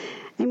that.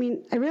 I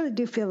mean, I really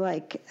do feel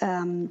like,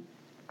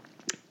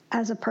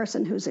 as a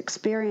person whose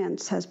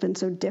experience has been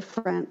so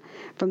different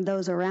from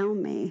those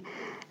around me,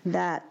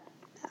 that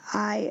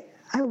I've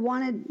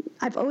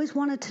always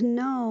wanted to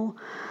know,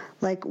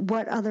 like,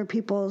 what other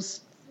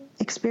people's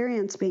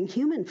experience being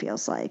human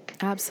feels like.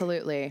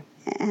 Absolutely.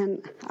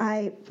 And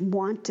I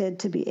wanted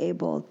to be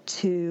able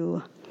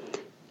to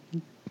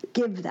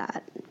give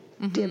that.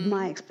 Give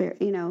my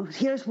experience,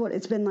 here's what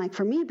it's been like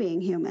for me being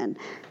human.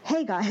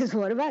 Hey guys,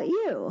 what about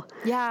you?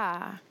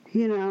 Yeah.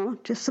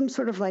 Just some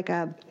sort of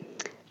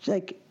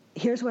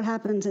here's what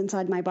happens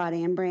inside my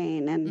body and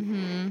brain.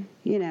 And,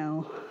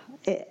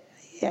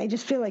 I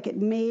just feel like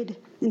in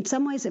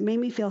some ways it made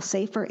me feel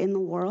safer in the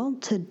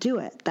world to do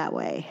it that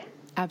way.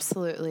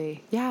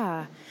 Absolutely.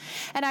 Yeah.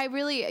 And I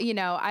really,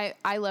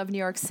 I love New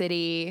York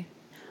City.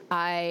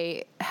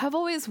 I have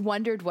always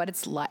wondered what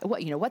it's like,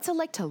 what's it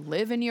like to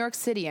live in New York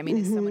City? I mean,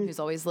 as someone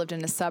who's always lived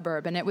in a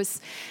suburb, and it was,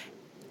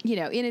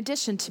 in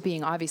addition to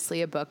being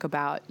obviously a book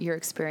about your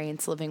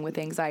experience living with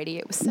anxiety,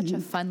 it was such a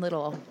fun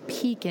little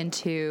peek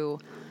into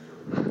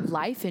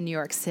life in New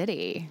York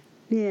City.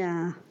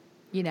 Yeah.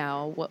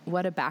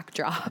 What a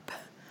backdrop.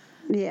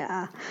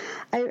 Yeah.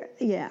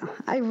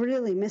 I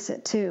really miss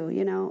it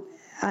too.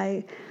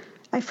 I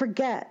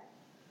forget,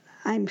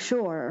 I'm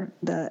sure,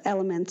 the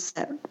elements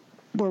that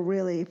were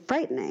really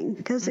frightening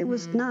because it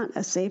was not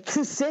a safe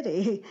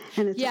city,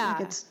 and it's not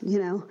like it's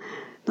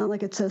not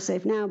like it's so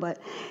safe now, but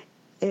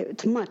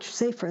it's much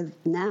safer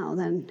now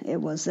than it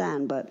was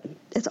then. But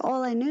it's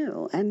all I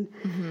knew, and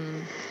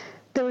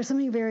there was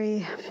something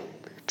very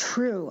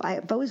true.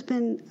 I've always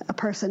been a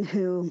person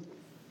who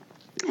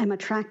am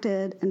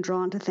attracted and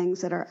drawn to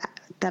things that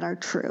are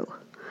true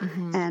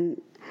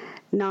and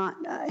not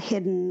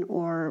hidden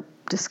or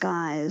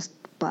disguised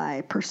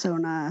by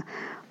persona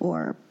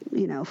or,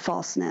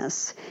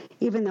 falseness,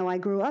 even though I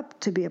grew up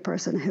to be a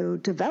person who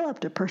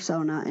developed a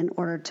persona in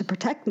order to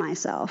protect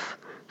myself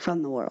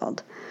from the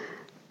world.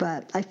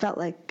 But I feel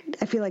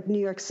like New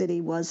York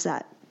City was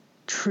that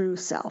true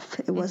self.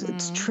 It was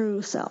its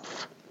true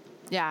self.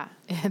 Yeah,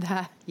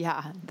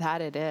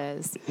 that it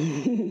is.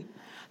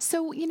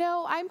 So,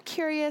 I'm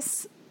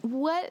curious,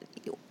 what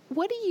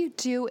do you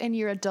do in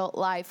your adult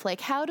life?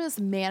 Like, how does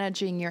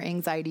managing your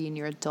anxiety in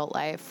your adult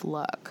life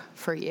look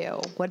for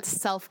you? What's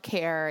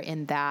self-care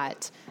in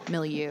that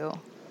milieu?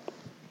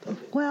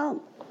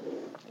 Well,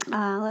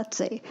 let's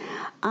see.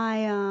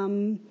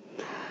 I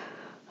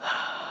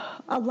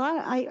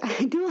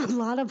do a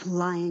lot of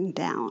lying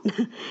down,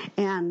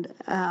 and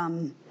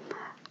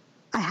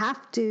I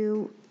have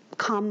to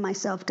calm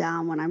myself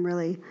down when I'm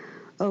really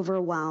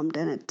overwhelmed,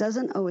 and it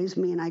doesn't always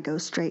mean I go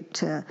straight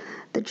to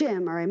the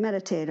gym or I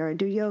meditate or I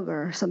do yoga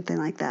or something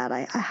like that.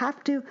 I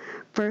have to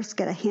first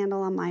get a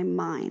handle on my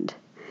mind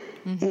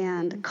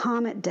and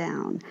calm it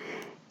down.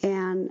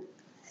 And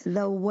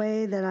the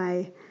way that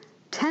I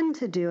tend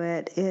to do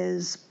it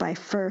is by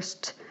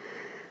first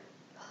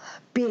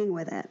being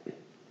with it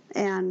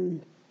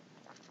and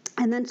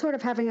then sort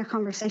of having a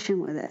conversation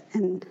with it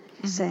and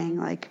saying,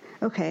 like,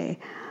 okay,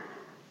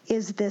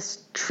 is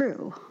this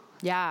true?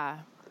 Yeah.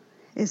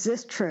 Is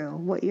this true?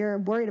 What you're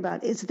worried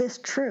about, is this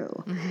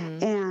true?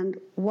 And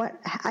what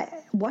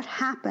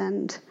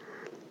happened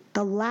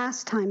the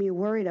last time you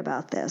worried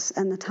about this,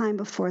 and the time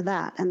before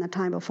that, and the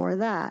time before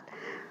that?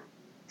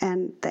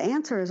 And the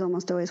answer is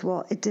almost always,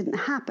 well, it didn't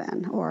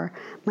happen, or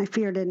my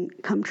fear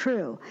didn't come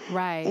true.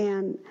 Right.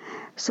 And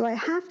so I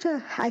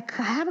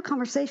have a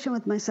conversation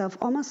with myself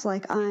almost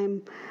like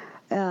I'm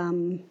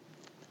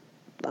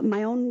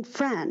my own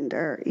friend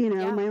or,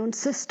 my own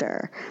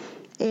sister.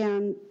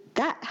 And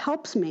that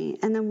helps me.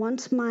 And then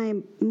once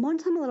I'm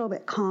a little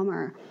bit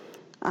calmer,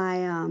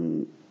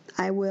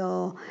 I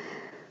will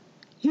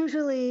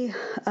usually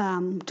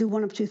do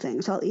one of two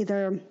things. I'll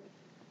either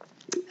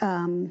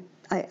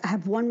I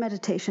have one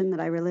meditation that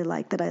I really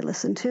like that I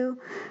listen to.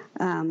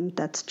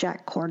 That's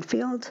Jack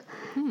Cornfield,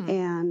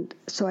 and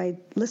so I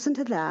listen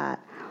to that,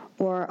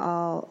 or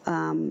I'll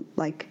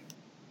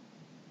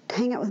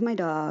hang out with my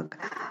dog.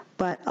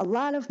 But a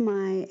lot of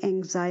my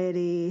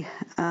anxiety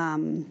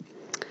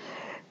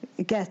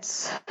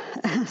gets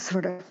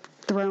sort of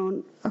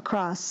thrown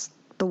across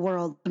the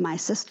world to my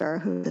sister,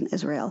 who's in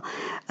Israel,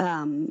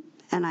 and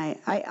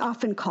I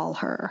often call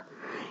her.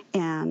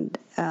 And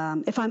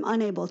if I'm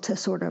unable to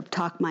sort of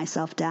talk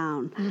myself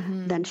down,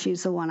 then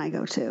she's the one I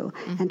go to.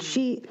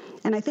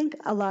 And I think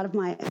a lot of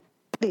my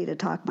ability to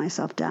talk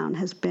myself down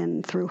has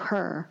been through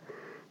her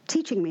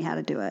teaching me how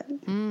to do it.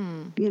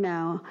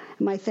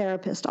 My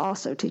therapist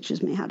also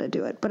teaches me how to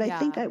do it. But I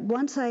think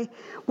once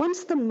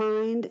the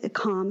mind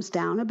calms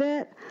down a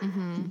bit,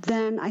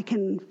 then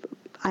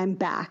I'm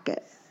back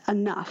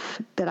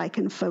enough that I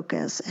can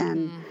focus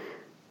and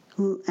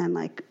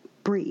like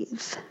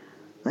breathe,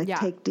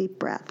 take deep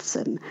breaths,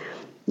 and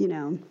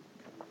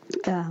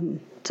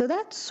so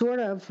that's sort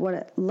of what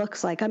it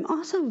looks like. I'm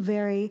also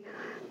very,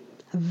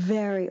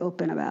 very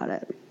open about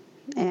it.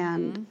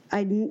 And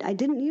I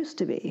didn't used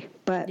to be,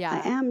 but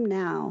I am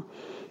now.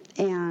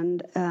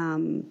 And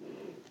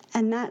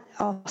that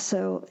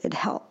also, it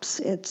helps.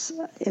 It's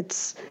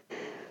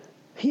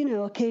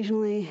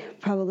occasionally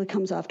probably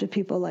comes off to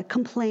people like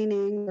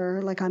complaining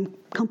or like I'm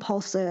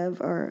compulsive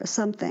or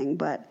something,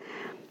 but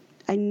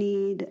I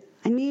need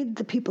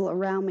the people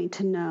around me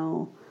to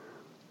know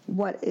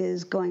what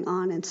is going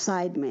on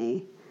inside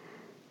me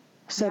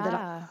so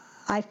that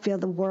I feel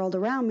the world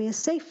around me is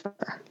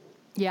safer.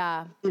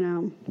 Yeah.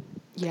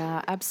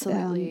 Yeah,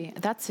 absolutely.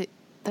 That's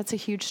a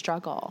huge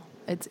struggle.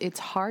 It's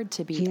hard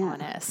to be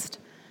honest.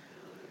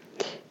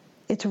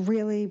 It's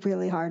really,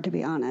 really hard to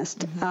be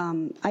honest.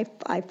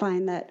 I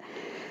find that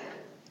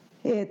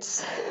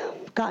it's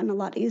gotten a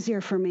lot easier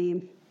for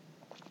me,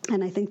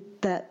 and I think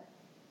that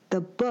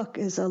the book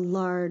is a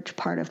large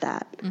part of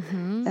that.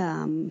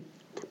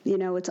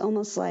 It's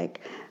almost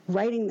like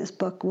writing this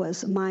book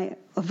was a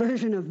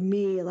version of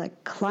me,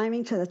 like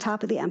climbing to the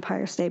top of the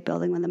Empire State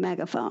Building with a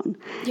megaphone.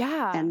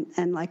 Yeah.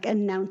 And like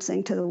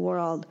announcing to the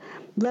world,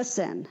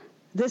 listen,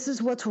 this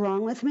is what's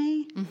wrong with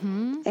me.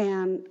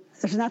 And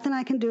there's nothing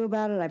I can do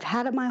about it. I've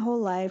had it my whole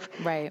life.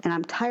 Right. And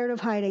I'm tired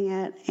of hiding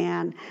it.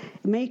 And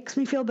it makes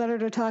me feel better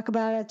to talk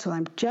about it. So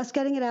I'm just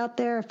getting it out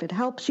there. If it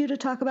helps you to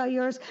talk about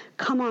yours,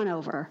 come on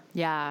over.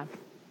 Yeah.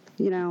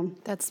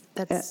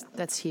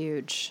 That's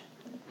huge.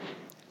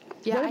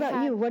 Yeah, what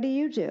about you? What do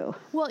you do?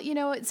 Well,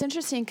 it's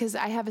interesting because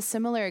I have a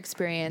similar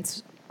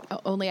experience,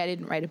 only I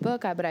didn't write a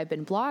book, but I've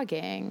been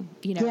blogging,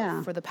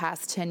 for the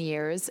past 10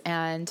 years.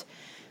 And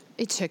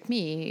it took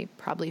me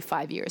probably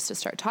 5 years to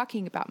start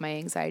talking about my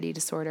anxiety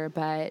disorder.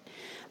 But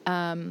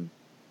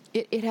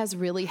it has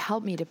really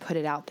helped me to put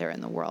it out there in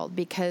the world,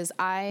 because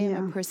I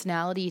am a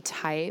personality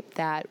type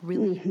that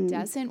really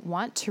doesn't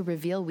want to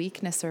reveal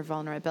weakness or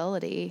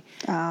vulnerability.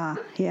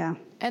 Yeah.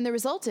 And the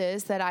result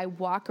is that I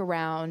walk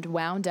around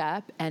wound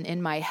up and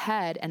in my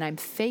head, and I'm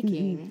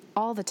faking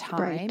all the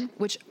time,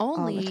 which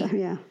only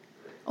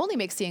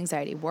makes the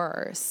anxiety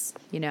worse,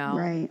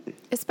 Right.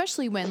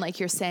 Especially when, like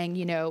you're saying,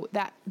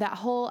 that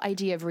whole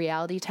idea of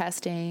reality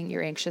testing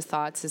your anxious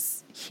thoughts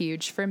is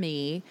huge for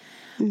me.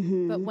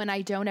 But when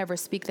I don't ever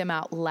speak them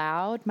out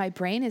loud, my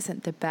brain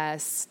isn't the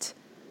best.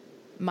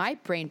 My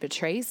brain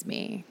betrays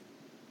me.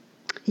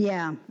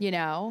 Yeah.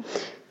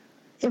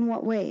 In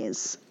what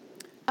ways?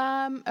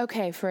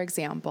 Okay, for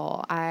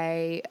example,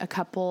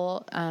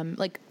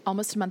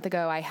 almost a month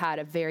ago, I had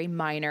a very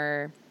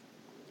minor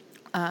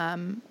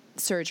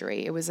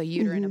surgery. It was a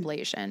uterine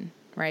ablation,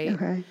 right?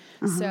 Okay.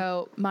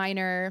 So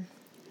minor,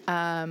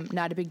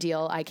 not a big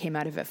deal. I came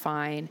out of it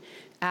fine.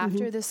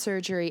 After the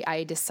surgery,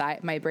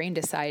 my brain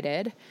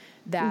decided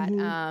that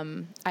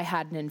I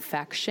had an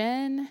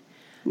infection,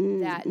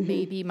 that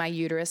maybe my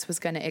uterus was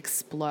going to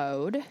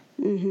explode,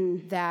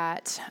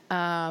 that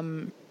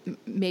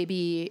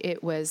maybe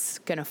it was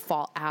going to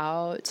fall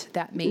out,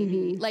 that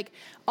maybe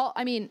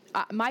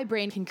my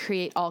brain can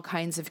create all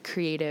kinds of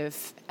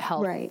creative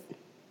health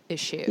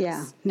issues.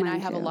 Yeah, and I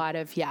have a lot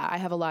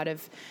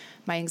of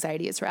my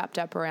anxiety is wrapped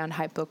up around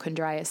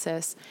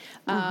hypochondriasis.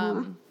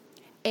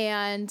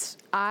 And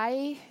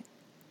I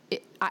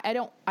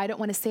don't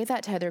want to say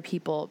that to other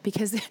people,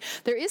 because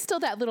there is still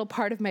that little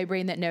part of my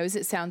brain that knows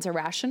it sounds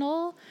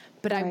irrational,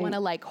 but I want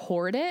to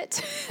hoard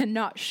it and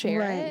not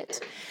share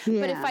it.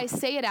 Yeah. But if I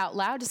say it out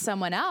loud to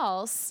someone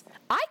else,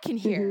 I can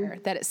hear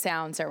that it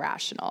sounds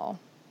irrational.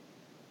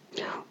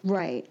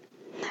 Right.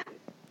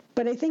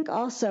 But I think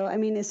also,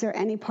 is there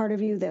any part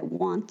of you that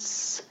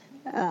wants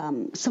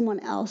someone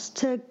else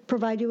to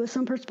provide you with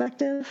some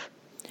perspective?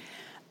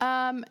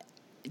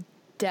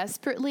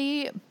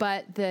 Desperately,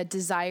 but the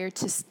desire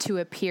to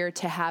appear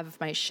to have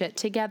my shit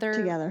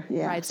together,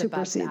 rides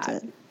supersedes above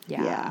that. it.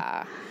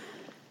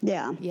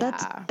 Yeah.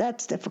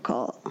 That's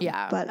difficult.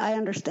 Yeah. But I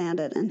understand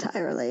it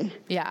entirely.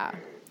 Yeah.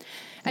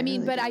 I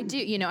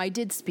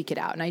did speak it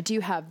out, and I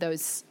do have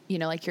those,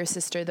 like your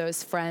sister,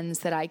 those friends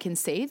that I can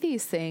say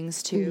these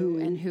things to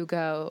and who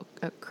go,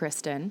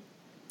 Kristen,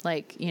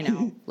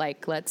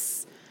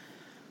 let's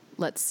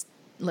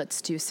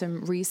do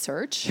some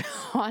research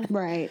on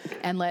right.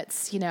 And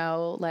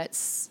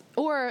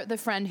or the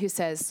friend who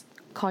says,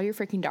 call your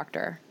freaking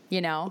doctor,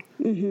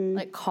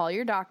 call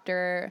your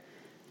doctor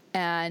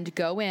and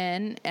go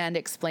in and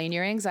explain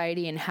your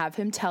anxiety and have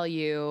him tell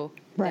you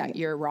that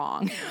you're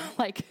wrong.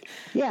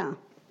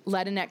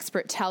 Let an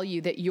expert tell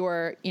you that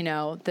you're,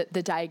 that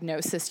the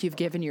diagnosis you've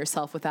given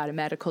yourself without a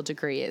medical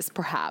degree is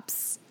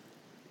perhaps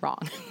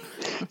wrong.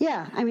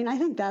 Yeah, I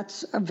think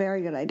that's a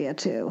very good idea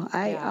too.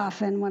 I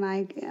often, when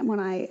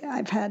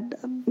I've had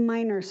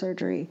minor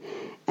surgery,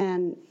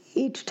 and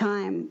each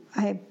time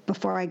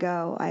before I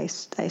go, I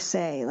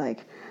say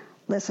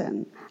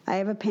listen, I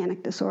have a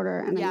panic disorder,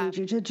 and I need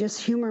you to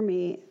just humor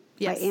me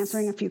by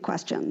answering a few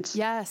questions.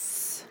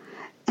 Yes,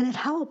 and it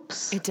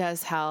helps. It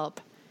does help.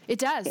 It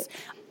does.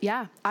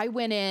 I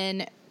went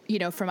in,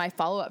 for my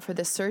follow-up for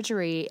this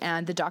surgery,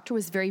 and the doctor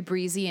was very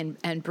breezy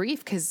and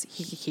brief, because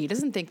he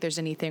doesn't think there's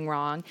anything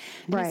wrong.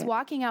 And he's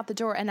walking out the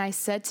door, and I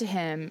said to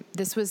him,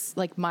 this was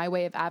my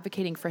way of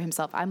advocating for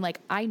himself. I'm like,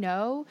 I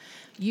know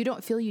you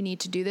don't feel you need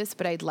to do this,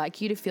 but I'd like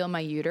you to feel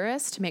my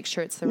uterus to make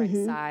sure it's the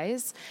right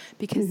size,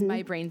 because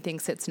my brain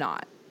thinks it's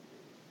not.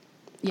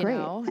 You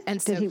know?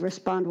 And so did he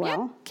respond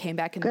well? Came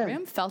back in the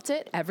room, felt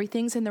it,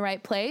 everything's in the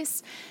right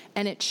place,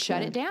 and it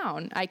shut it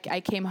down.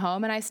 I came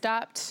home and I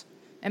stopped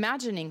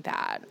imagining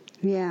that.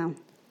 Yeah.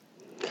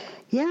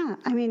 Yeah.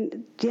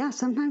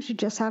 Sometimes you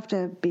just have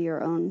to be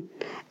your own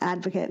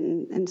advocate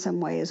in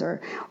some ways,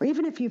 or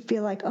even if you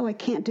feel like, oh, I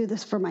can't do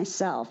this for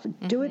myself,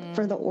 do it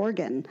for the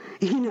organ,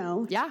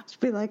 Yeah.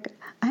 Just be like,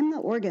 I'm the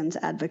organ's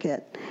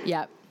advocate.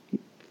 Yep.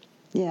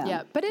 Yeah.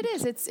 Yeah. But it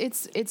is,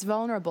 it's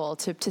vulnerable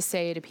to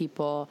say to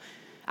people.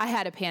 I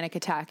had a panic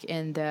attack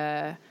in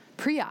the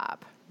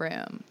pre-op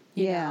room,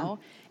 you know,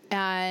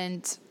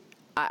 and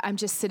I'm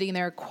just sitting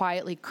there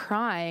quietly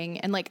crying.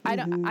 And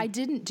I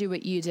didn't do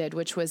what you did,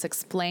 which was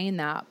explain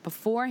that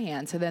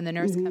beforehand. So then the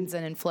nurse comes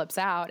in and flips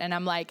out, and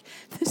I'm like,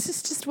 this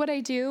is just what I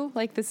do.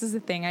 This is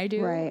the thing I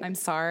do. Right. I'm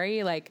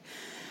sorry.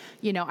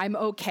 I'm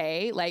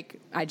okay.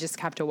 I just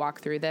have to walk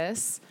through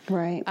this.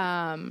 Right.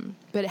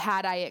 But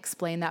had I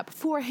explained that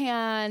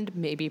beforehand,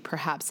 maybe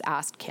perhaps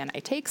asked, can I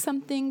take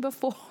something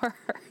before?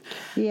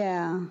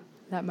 Yeah.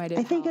 That might have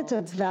I think helped.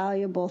 it's a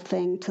valuable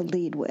thing to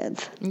lead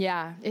with.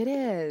 Yeah, it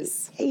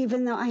is.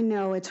 Even though I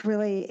know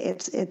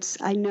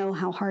I know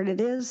how hard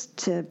it is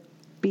to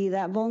be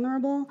that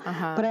vulnerable,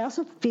 but I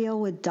also feel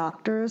with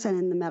doctors and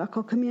in the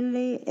medical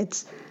community,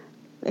 it's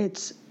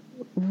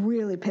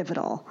really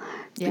pivotal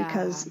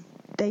because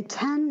they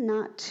tend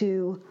not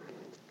to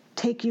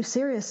take you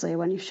seriously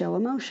when you show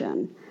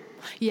emotion.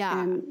 Yeah.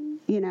 And,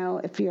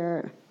 if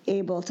you're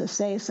able to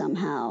say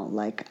somehow,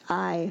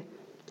 I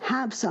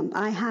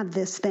I have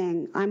this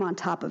thing, I'm on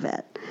top of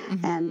it.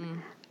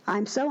 And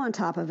I'm so on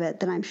top of it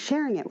that I'm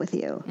sharing it with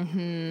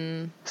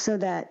you so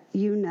that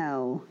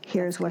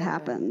here's what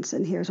happens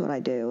and here's what I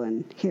do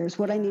and here's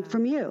what I need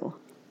from you.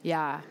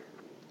 Yeah.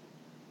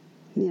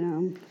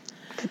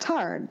 It's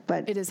hard,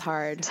 but it is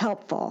hard. It's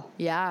helpful.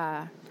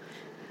 Yeah.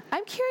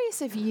 I'm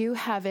curious if you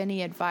have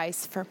any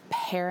advice for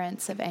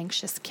parents of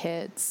anxious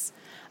kids.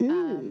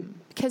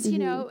 Because,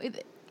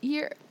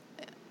 you're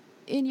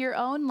in your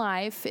own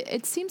life,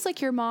 it seems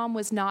like your mom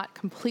was not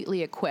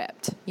completely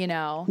equipped,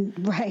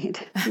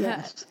 Right.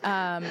 Yes.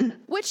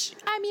 Which,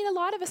 a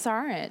lot of us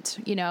aren't,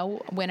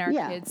 when our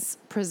kids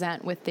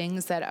present with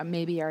things that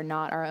maybe are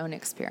not our own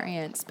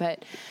experience.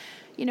 But,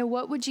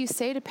 what would you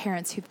say to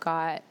parents who've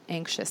got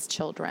anxious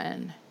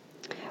children?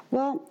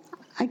 Well,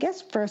 I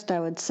guess first I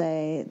would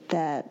say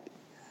that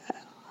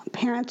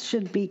parents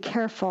should be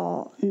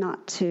careful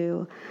not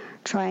to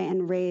try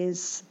and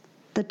raise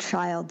the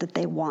child that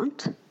they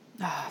want.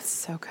 Oh,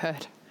 so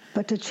good.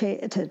 But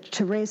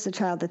to raise the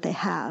child that they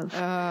have.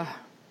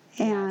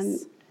 And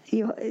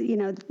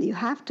you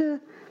have to,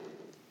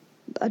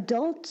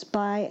 adults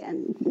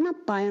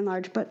not by and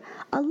large, but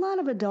a lot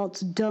of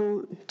adults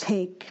don't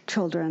take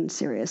children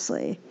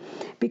seriously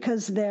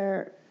because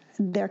their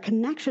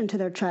connection to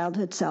their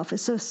childhood self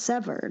is so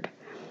severed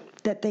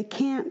that they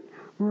can't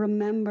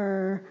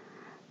remember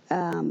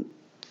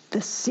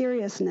the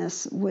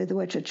seriousness with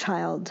which a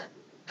child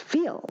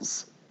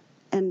feels.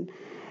 And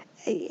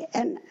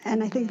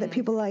I think that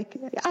people like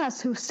us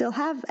who still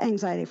have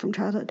anxiety from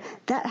childhood,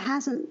 that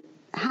hasn't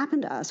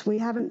happened to us. We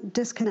haven't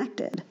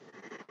disconnected.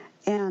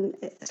 And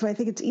so I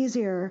think it's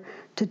easier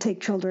to take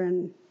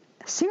children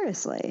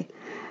seriously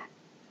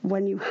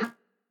when you have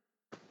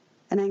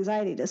an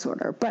anxiety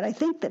disorder. But I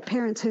think that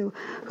parents who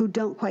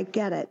don't quite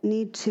get it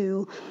need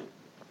to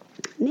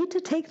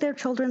take their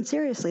children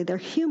seriously. They're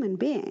human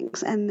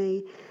beings, and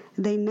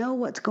they know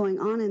what's going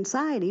on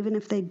inside, even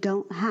if they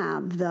don't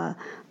have the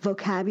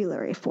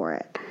vocabulary for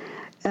it.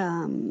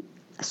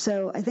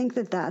 So I think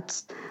that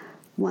that's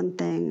one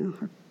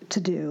thing to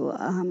do.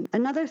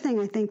 Another thing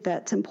I think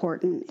that's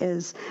important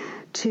is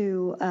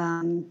to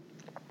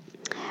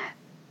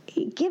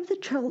give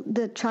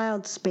the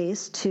child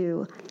space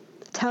to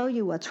tell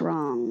you what's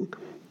wrong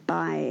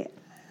by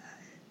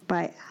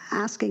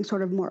asking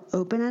sort of more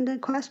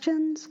open-ended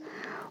questions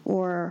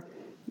or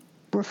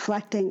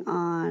reflecting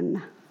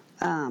on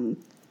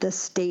the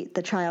state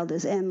the child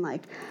is in.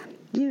 Like,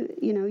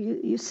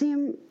 you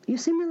seem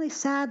really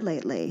sad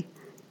lately.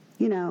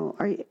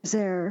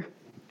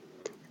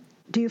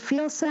 Do you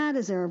feel sad?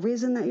 Is there a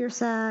reason that you're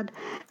sad?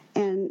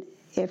 And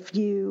if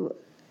you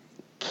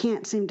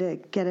can't seem to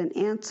get an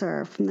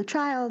answer from the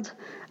child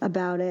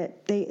about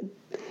it,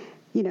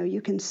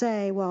 you can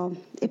say, well,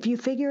 if you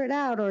figure it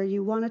out or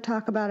you want to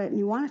talk about it and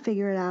you want to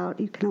figure it out,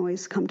 you can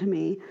always come to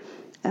me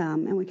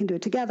and we can do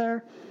it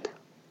together.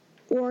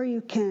 Or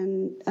you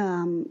can,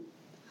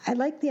 I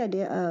like the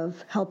idea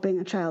of helping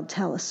a child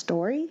tell a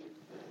story.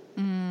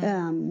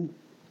 And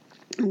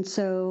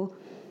so,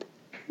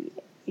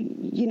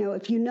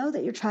 if you know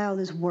that your child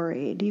is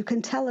worried, you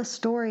can tell a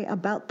story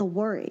about the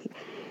worry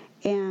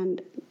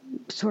and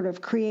sort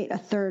of create a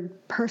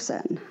third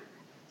person.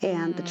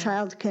 And the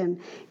child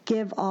can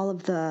give all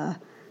of the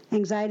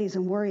anxieties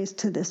and worries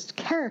to this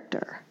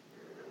character.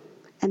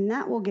 And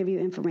that will give you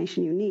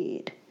information you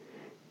need.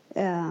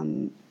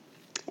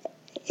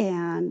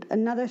 And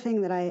another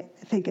thing that I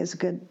think is a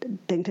good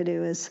thing to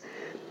do is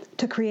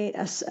to create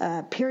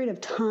a period of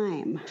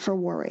time for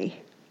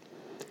worry.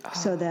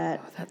 So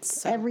that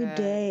every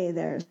day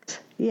there's,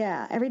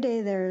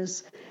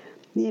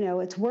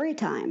 it's worry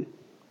time.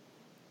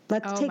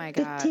 Let's take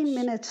 15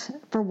 minutes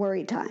for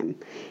worry time.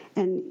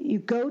 And you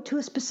go to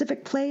a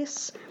specific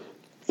place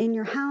in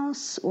your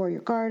house or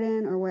your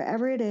garden or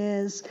wherever it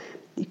is.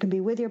 You can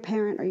be with your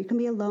parent or you can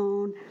be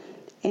alone.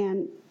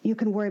 And you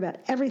can worry about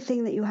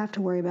everything that you have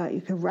to worry about.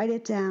 You can write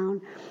it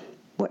down.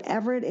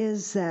 Whatever it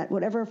is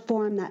whatever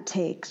form that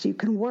takes, you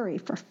can worry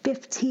for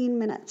 15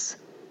 minutes.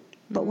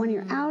 But when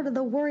you're out of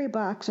the worry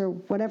box or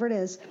whatever it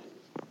is,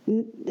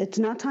 it's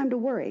not time to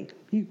worry.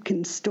 You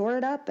can store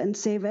it up and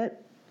save it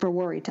for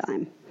worry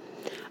time.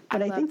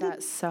 But I think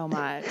that so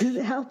much.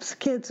 It helps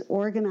kids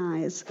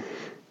organize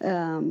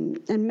and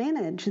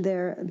manage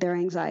their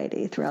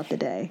anxiety throughout the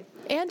day.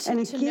 And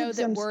to know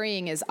that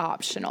worrying is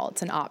optional.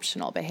 It's an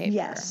optional behavior.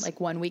 Yes. Like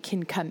one we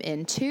can come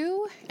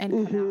into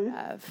and come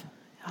out of.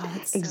 Oh,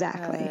 that's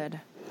exactly. So good.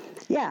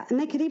 Yeah, and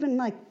they could even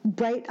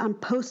write on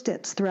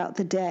Post-its throughout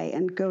the day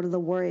and go to the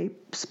worry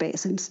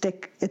space and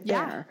stick it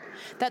there.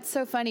 That's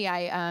so funny.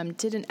 I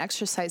did an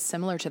exercise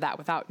similar to that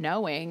without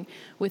knowing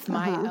with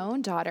my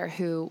own daughter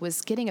who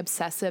was getting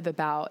obsessive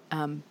about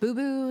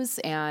boo-boos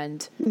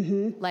and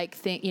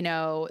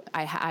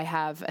I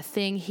have a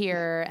thing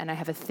here and I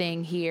have a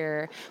thing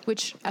here,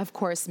 which of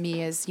course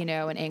me as, an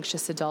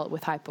anxious adult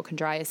with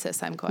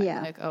hypochondriasis, I'm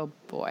going oh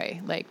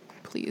boy,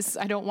 please,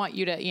 I don't want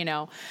you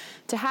to,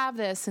 to have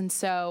this. And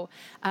so,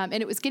 and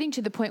it was getting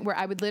to the point where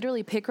I would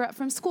literally pick her up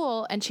from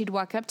school and she'd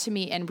walk up to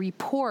me and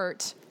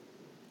report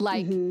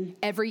like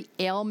every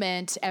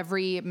ailment,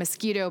 every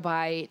mosquito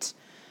bite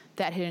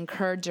that had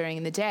occurred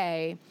during the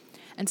day.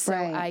 And so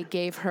I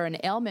gave her an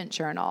ailment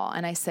journal,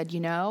 and I said,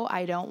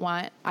 I don't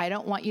want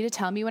you to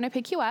tell me when I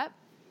pick you up.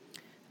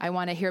 I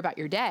want to hear about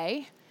your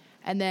day.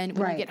 And then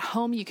when you get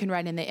home, you can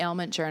write in the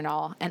ailment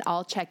journal, and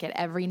I'll check it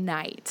every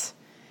night.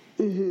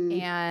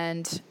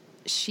 And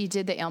she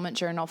did the ailment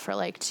journal for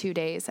like 2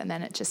 days, and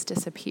then it just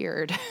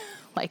disappeared.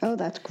 Oh,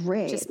 that's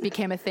great. Just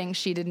became a thing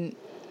she didn't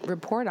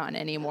report on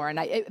anymore. And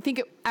I think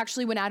it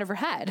actually went out of her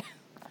head.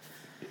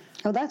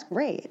 Oh, that's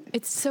great.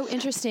 It's so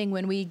interesting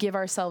when we give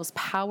ourselves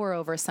power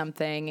over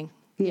something,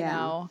 you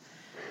know.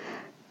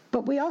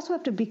 But we also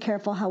have to be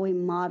careful how we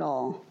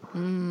model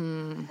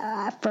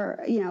for,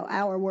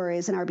 our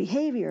worries and our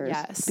behaviors.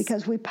 Yes.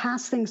 Because we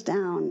pass things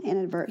down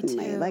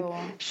inadvertently. Like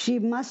she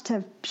must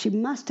have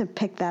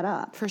picked that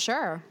up. For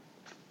sure.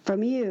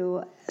 From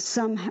you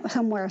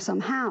somewhere,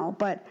 somehow.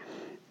 But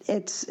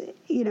it's,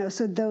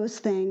 so those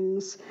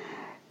things,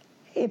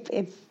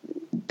 if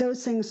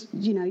those things,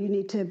 you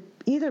need to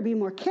either be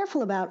more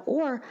careful about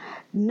or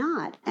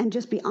not, and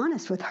just be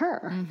honest with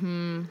her,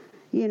 and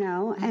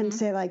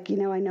say like, I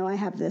know I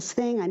have this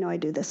thing. I know I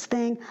do this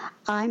thing.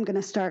 I'm going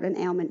to start an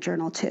ailment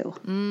journal too.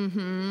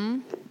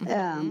 And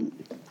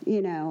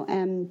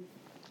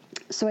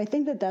so I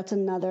think that's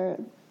another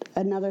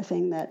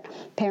thing that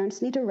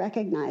parents need to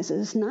recognize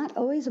is not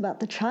always about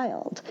the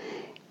child.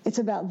 It's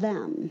about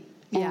them.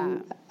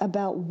 And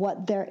about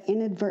what they're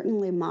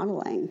inadvertently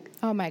modeling.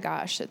 Oh my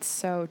gosh, it's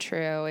so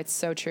true. It's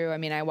so true. I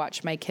mean, I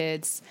watch my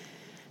kids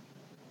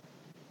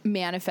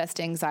manifest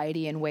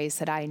anxiety in ways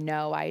that I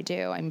know I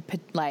do. I'm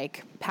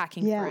like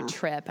packing for a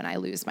trip, and I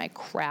lose my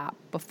crap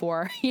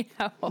before,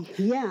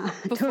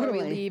 before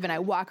we leave, and I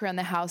walk around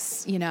the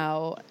house,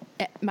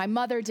 my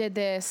mother did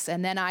this,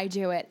 and then I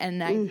do it,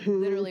 and I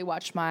literally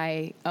watch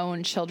my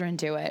own children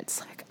do it.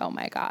 It's like, oh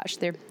my gosh,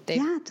 this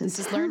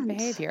is learned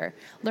behavior,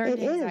 learned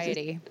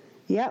anxiety.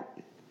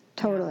 Yep,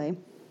 totally.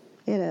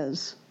 It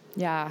is.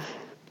 Yeah.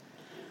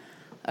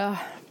 Yeah,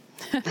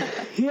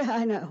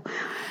 I know.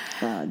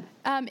 God.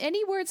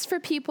 Any words for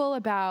people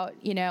about,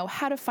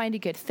 how to find a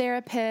good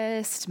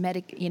therapist,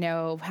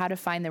 how to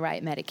find the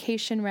right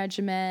medication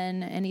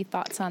regimen? Any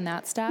thoughts on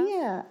that stuff?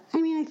 Yeah. I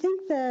mean, I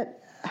think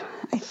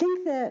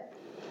that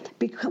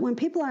because when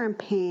people are in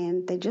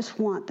pain, they just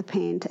want the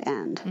pain to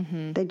end.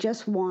 They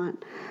just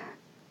want,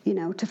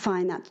 to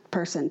find that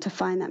person, to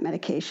find that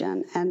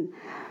medication. And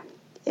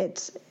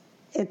it's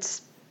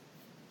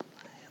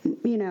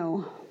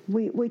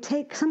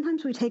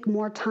sometimes we take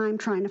more time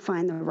trying to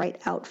find the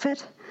right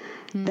outfit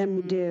than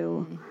we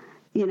do,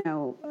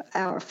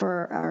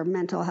 for our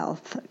mental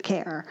health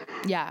care.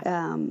 Yeah.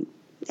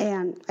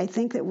 And I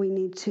think that we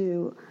need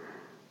to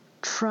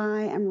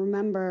try and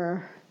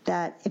remember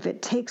that if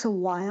it takes a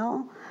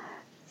while,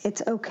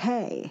 it's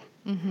okay.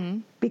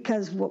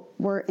 Because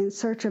we're in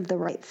search of the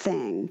right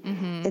thing.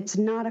 It's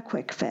not a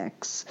quick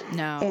fix.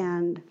 No.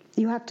 And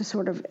you have to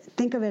sort of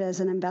think of it as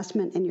an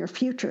investment in your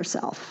future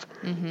self.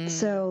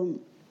 So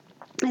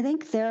I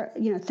think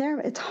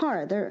it's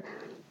hard.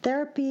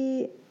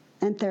 Therapy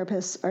and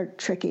therapists are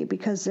tricky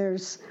because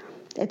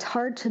it's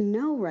hard to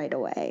know right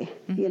away,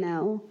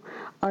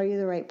 are you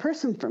the right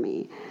person for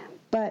me?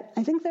 But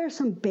I think there are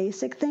some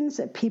basic things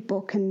that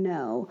people can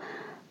know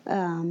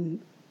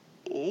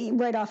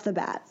right off the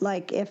bat.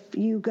 Like if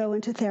you go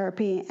into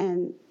therapy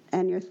and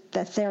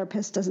the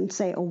therapist doesn't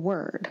say a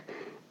word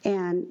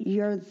and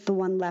you're the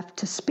one left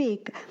to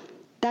speak,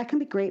 that can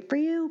be great for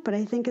you, but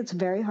I think it's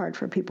very hard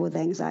for people with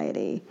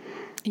anxiety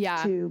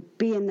to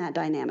be in that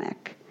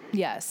dynamic.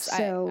 Yes,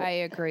 so, I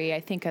agree. I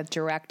think a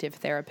directive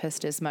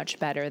therapist is much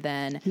better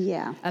than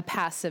a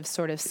passive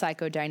sort of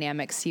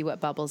psychodynamic, see what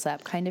bubbles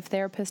up kind of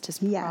therapist is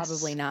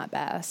probably not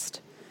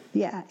best.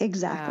 Yeah,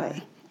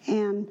 exactly.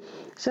 And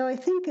so I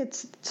think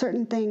it's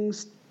certain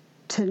things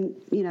to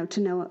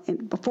know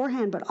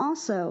beforehand, but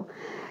also,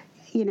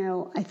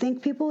 I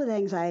think people with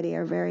anxiety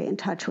are very in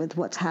touch with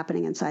what's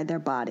happening inside their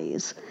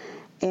bodies.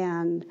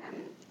 And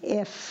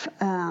if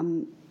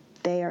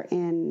they are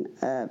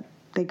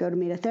they go to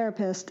meet a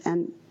therapist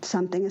and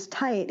something is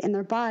tight in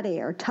their body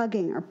or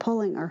tugging or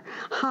pulling or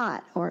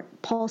hot or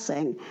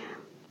pulsing,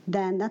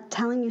 then that's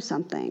telling you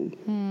something.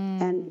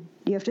 And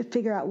you have to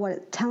figure out what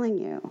it's telling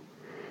you.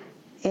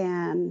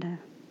 And,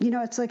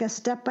 it's like a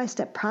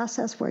step-by-step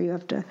process where you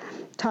have to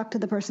talk to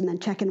the person, then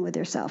check in with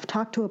yourself.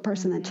 Talk to a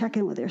person, then check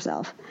in with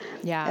yourself.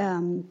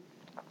 Yeah.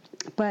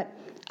 But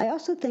I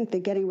also think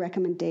that getting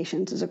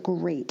recommendations is a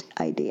great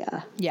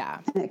idea. Yeah.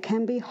 And it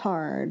can be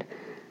hard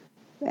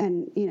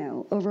and,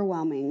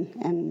 overwhelming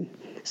and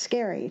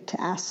scary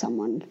to ask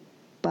someone.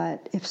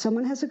 But if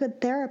someone has a good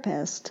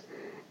therapist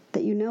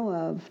that you know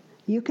of,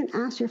 you can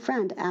ask your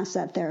friend to ask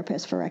that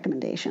therapist for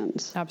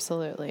recommendations.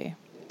 Absolutely.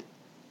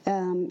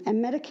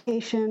 And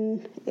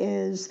medication's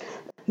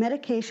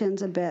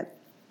a bit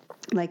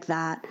like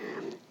that.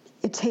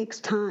 It takes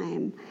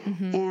time.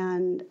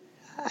 And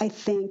I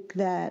think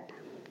that,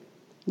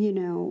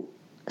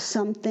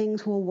 some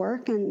things will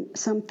work and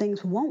some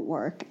things won't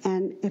work.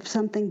 And if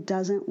something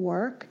doesn't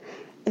work,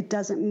 it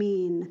doesn't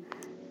mean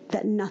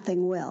that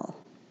nothing will.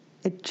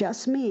 It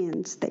just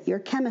means that your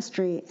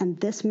chemistry and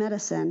this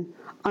medicine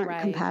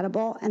aren't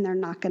compatible, and they're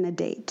not going to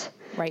date.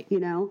 Right. You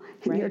know,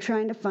 and you're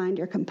trying to find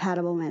your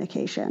compatible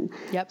medication.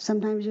 Yep.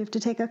 Sometimes you have to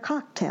take a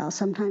cocktail.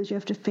 Sometimes you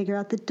have to figure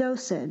out the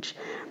dosage.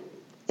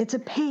 It's a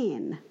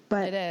pain,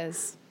 but it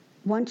is.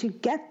 Once you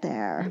get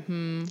there,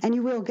 and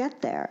you will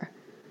get there,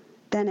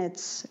 then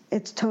it's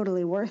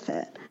totally worth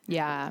it.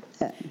 Yeah.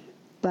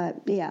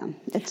 But yeah,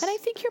 it's. And I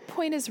think your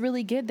point is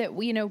really good that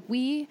we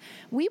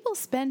will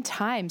spend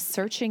time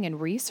searching and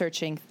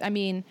researching. I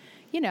mean,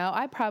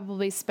 I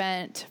probably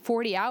spent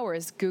 40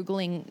 hours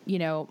Googling,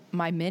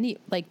 my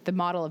the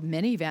model of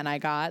minivan I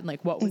got, and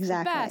like what was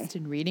the best,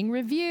 and reading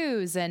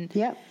reviews, and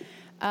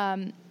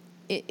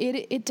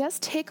it does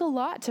take a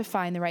lot to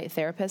find the right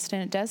therapist,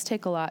 and it does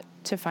take a lot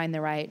to find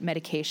the right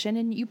medication,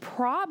 and you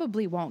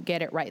probably won't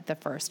get it right the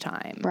first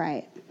time.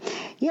 Right.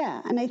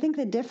 Yeah, and I think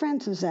the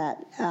difference is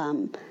that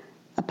a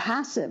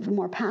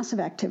more passive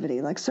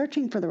activity, like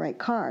searching for the right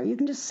car, you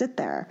can just sit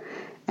there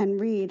and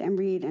read and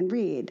read and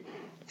read,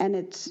 and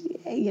it's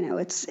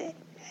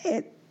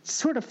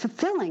sort of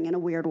fulfilling in a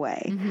weird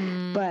way.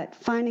 Mm-hmm. But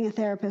finding a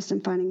therapist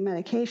and finding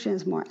medication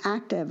is more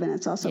active, and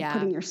it's also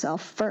putting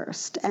yourself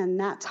first, and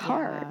that's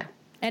hard.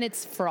 And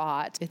it's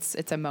fraught. It's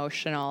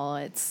emotional.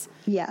 It's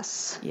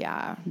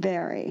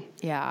very.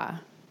 Yeah,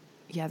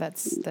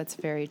 that's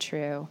very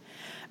true.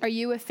 Are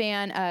you a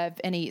fan of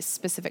any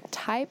specific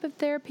type of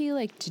therapy?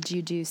 Like, did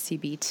you do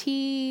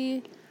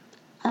CBT?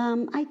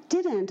 I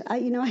didn't.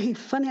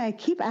 I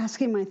keep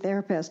asking my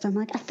therapist. I'm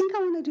like, I think I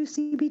want to do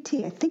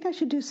CBT. I think I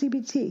should do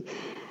CBT.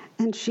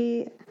 And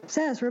she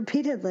says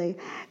repeatedly,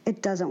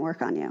 it doesn't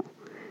work on you.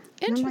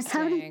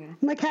 Interesting.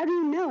 I'm like, how do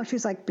you know?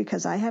 She's like,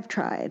 because I have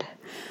tried.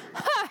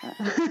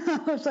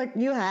 I was like,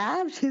 you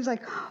have? She's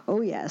like,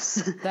 oh,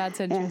 yes. That's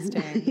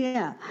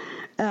interesting.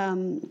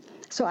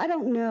 So I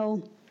don't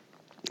know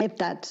if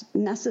that's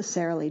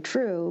necessarily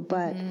true,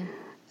 but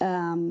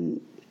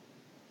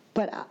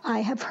but I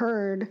have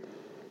heard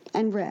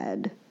and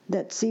read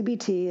that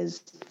CBT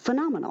is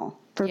phenomenal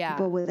for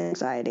people with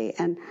anxiety,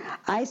 and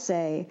I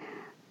say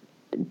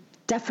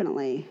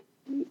definitely.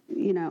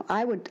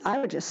 I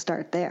would just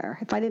start there.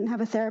 If I didn't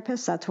have a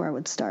therapist, that's where I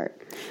would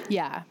start.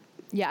 Yeah,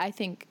 I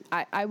think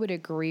I would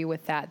agree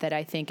with that. That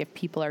I think if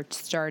people are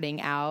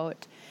starting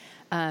out,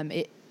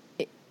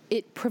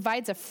 it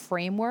provides a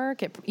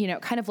framework. It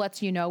kind of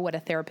lets you know what a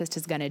therapist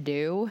is going to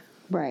do.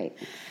 Right.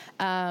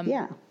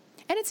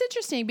 And it's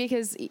interesting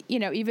because,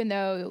 even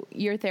though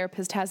your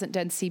therapist hasn't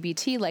done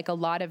CBT, like a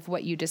lot of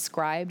what you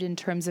described in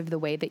terms of the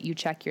way that you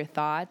check your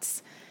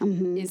thoughts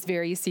is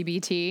very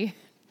CBT,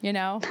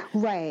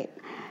 Right.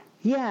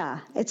 Yeah.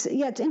 It's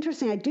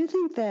interesting. I do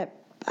think that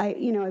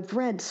I've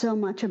read so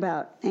much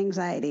about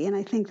anxiety, and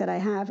I think that I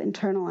have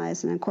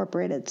internalized and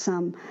incorporated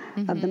some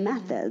of the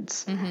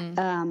methods.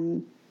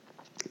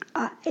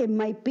 It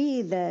might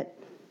be that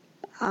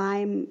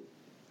I'm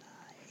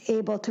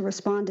able to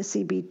respond to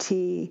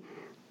CBT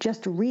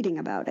just reading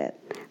about it.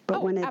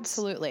 But when it's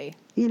absolutely.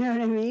 You know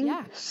what I mean?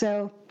 Yeah.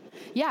 So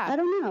I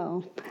don't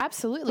know.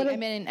 Absolutely.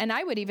 And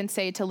I would even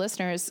say to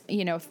listeners,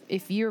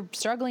 if you're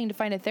struggling to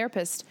find a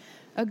therapist,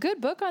 a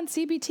good book on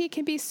CBT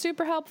can be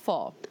super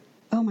helpful.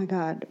 Oh my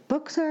God.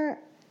 Books are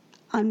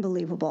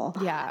unbelievable.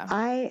 Yeah.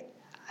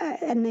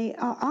 And they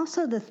are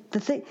also the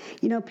thing,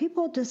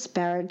 people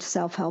disparage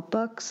self-help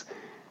books,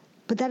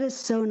 but that is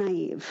so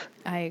naive.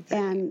 I agree.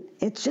 And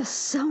it's just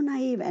so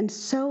naive and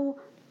so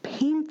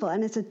painful.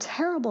 And it's a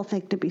terrible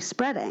thing to be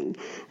spreading,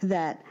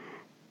 that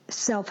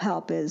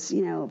self-help is,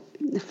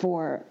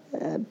 for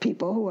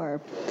people who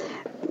are,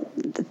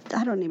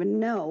 I don't even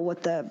know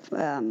what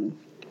the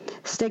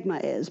stigma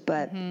is,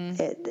 but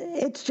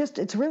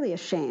it's really a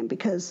shame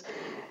because,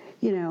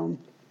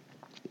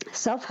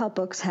 self-help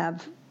books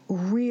have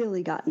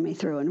really gotten me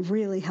through and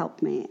really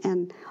helped me,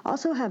 and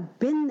also have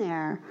been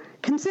there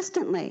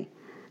consistently.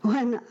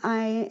 When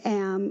I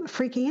am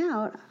freaking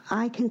out,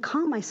 I can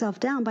calm myself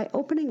down by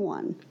opening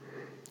one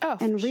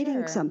and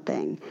reading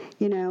something,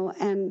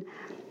 and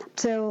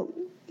so,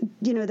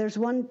 there's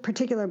one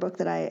particular book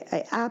that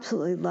I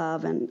absolutely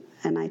love, and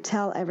I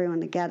tell everyone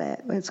to get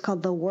it. It's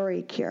called The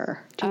Worry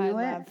Cure. Do you know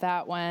it? I love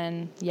that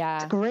one. Yeah.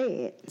 It's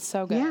great.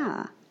 So good.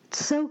 Yeah.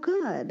 So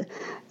good.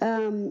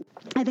 I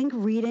think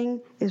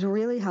reading is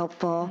really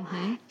helpful.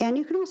 And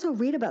you can also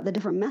read about the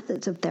different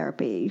methods of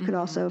therapy. You could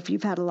also, if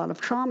you've had a lot of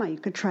trauma, you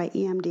could try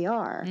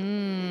EMDR.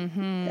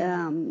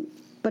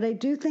 But I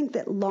do think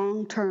that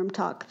long-term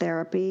talk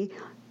therapy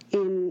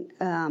in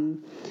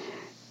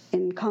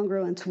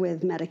congruence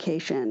with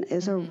medication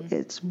is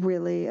it's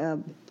really a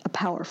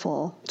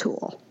powerful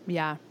tool.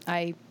 Yeah,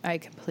 I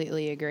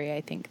completely agree.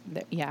 I think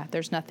that,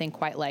 there's nothing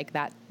quite like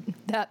that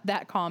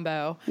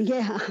combo.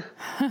 Yeah.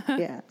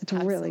 Yeah, it's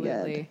really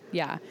good.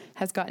 Yeah,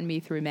 has gotten me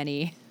through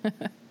many.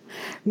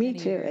 Me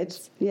too.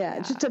 Years.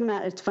 It's just a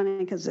matter. It's funny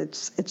because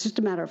it's just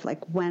a matter of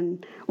like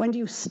when do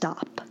you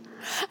stop?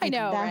 I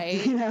know,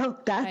 right?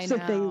 That's the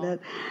thing that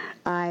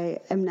I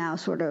am now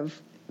sort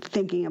of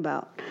thinking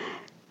about.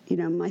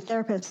 my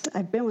therapist,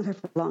 I've been with her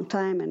for a long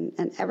time,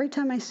 and every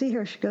time I see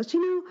her, she goes,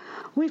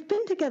 we've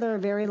been together a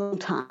very long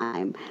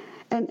time.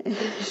 And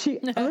she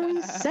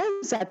always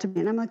says that to me,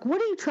 and I'm like,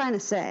 what are you trying to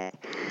say?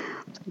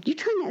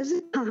 Is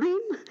it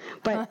time?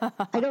 But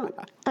I don't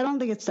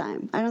think it's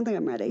time. I don't think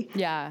I'm ready.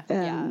 Yeah.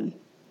 And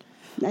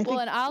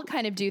I'll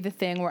kind of do the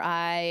thing where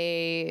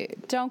I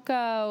don't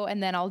go,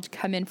 and then I'll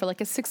come in for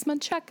like a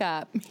 6-month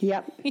checkup.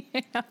 Yep.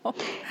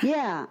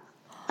 Yeah.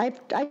 I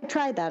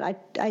tried that.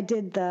 I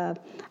did all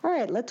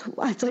right,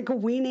 it's like a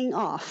weaning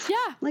off.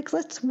 Yeah. Like,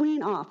 let's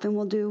wean off, and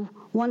we'll do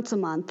once a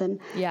month. And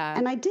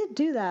I did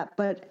do that,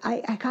 but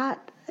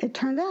it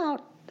turned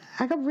out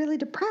I got really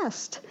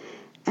depressed.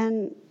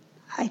 And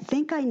I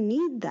think I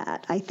need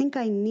that. I think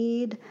I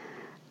need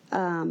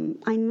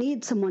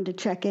someone to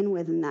check in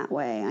with in that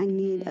way. I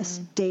need a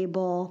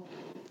stable,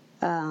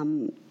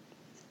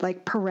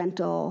 like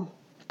parental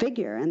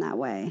figure in that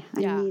way.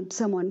 I need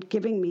someone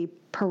giving me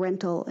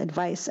parental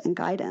advice and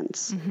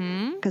guidance,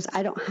 because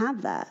I don't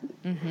have that.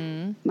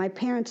 My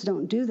parents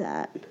don't do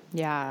that.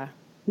 Yeah.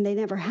 They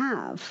never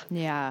have.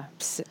 Yeah.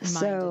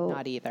 Mine did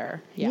not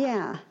either.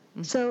 Yeah.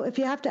 So if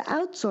you have to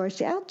outsource,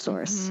 you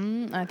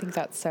outsource. I think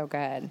that's so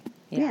good.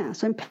 Yeah.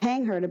 So I'm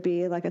paying her to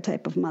be like a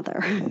type of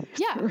mother.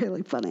 It's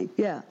really funny.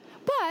 Yeah.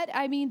 But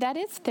I mean, that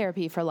is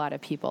therapy for a lot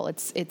of people.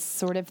 It's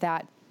sort of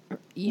that,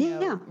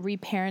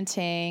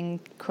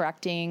 reparenting,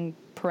 correcting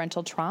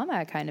parental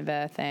trauma kind of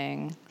a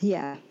thing.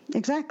 Yeah,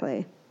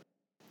 exactly.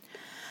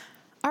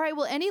 All right.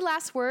 Well, any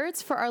last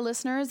words for our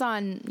listeners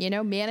on,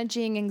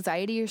 managing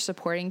anxiety or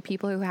supporting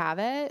people who have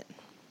it?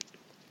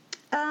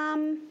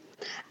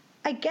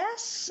 I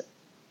guess,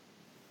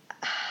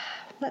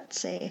 let's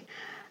see.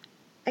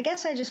 I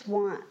guess I just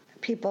want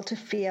people to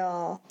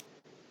feel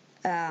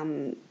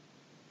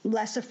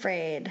less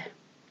afraid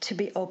to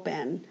be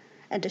open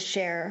and to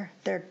share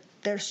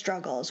their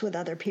struggles with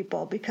other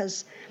people,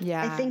 because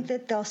I think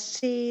that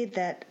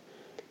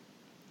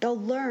they'll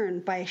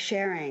learn by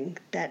sharing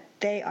that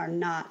they are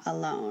not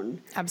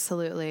alone.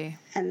 Absolutely.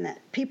 And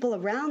that people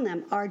around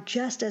them are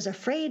just as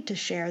afraid to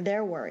share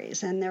their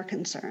worries and their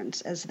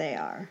concerns as they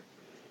are.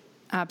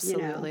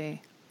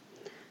 Absolutely.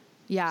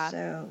 Yeah.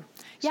 So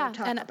talk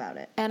about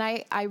it. And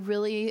I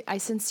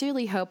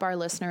sincerely hope our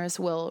listeners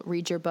will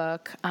read your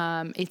book.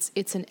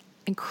 It's an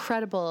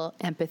incredible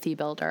empathy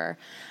builder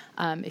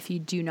if you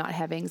do not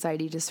have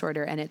anxiety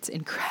disorder, and it's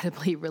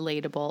incredibly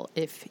relatable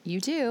if you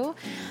do.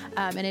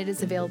 And it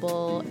is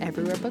available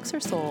everywhere books are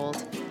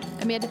sold.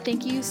 Amanda,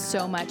 thank you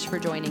so much for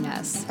joining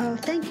us. Oh,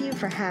 thank you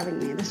for having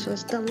me. This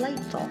was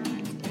delightful.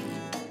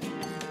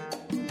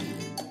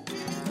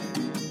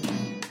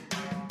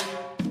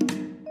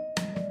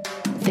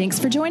 Thanks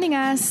for joining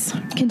us.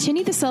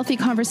 Continue the Selfie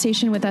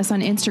conversation with us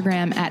on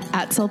Instagram at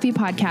Selfie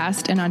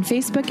Podcast and on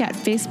Facebook at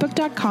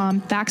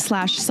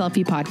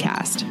facebook.com/Selfie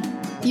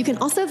Podcast. You can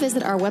also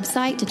visit our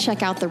website to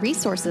check out the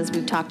resources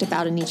we've talked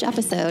about in each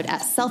episode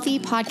at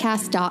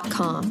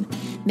selfiepodcast.com.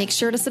 Make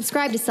sure to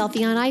subscribe to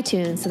Selfie on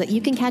iTunes so that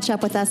you can catch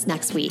up with us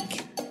next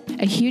week.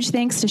 A huge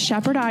thanks to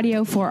Shepherd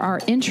Audio for our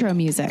intro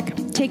music.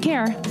 Take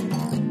care.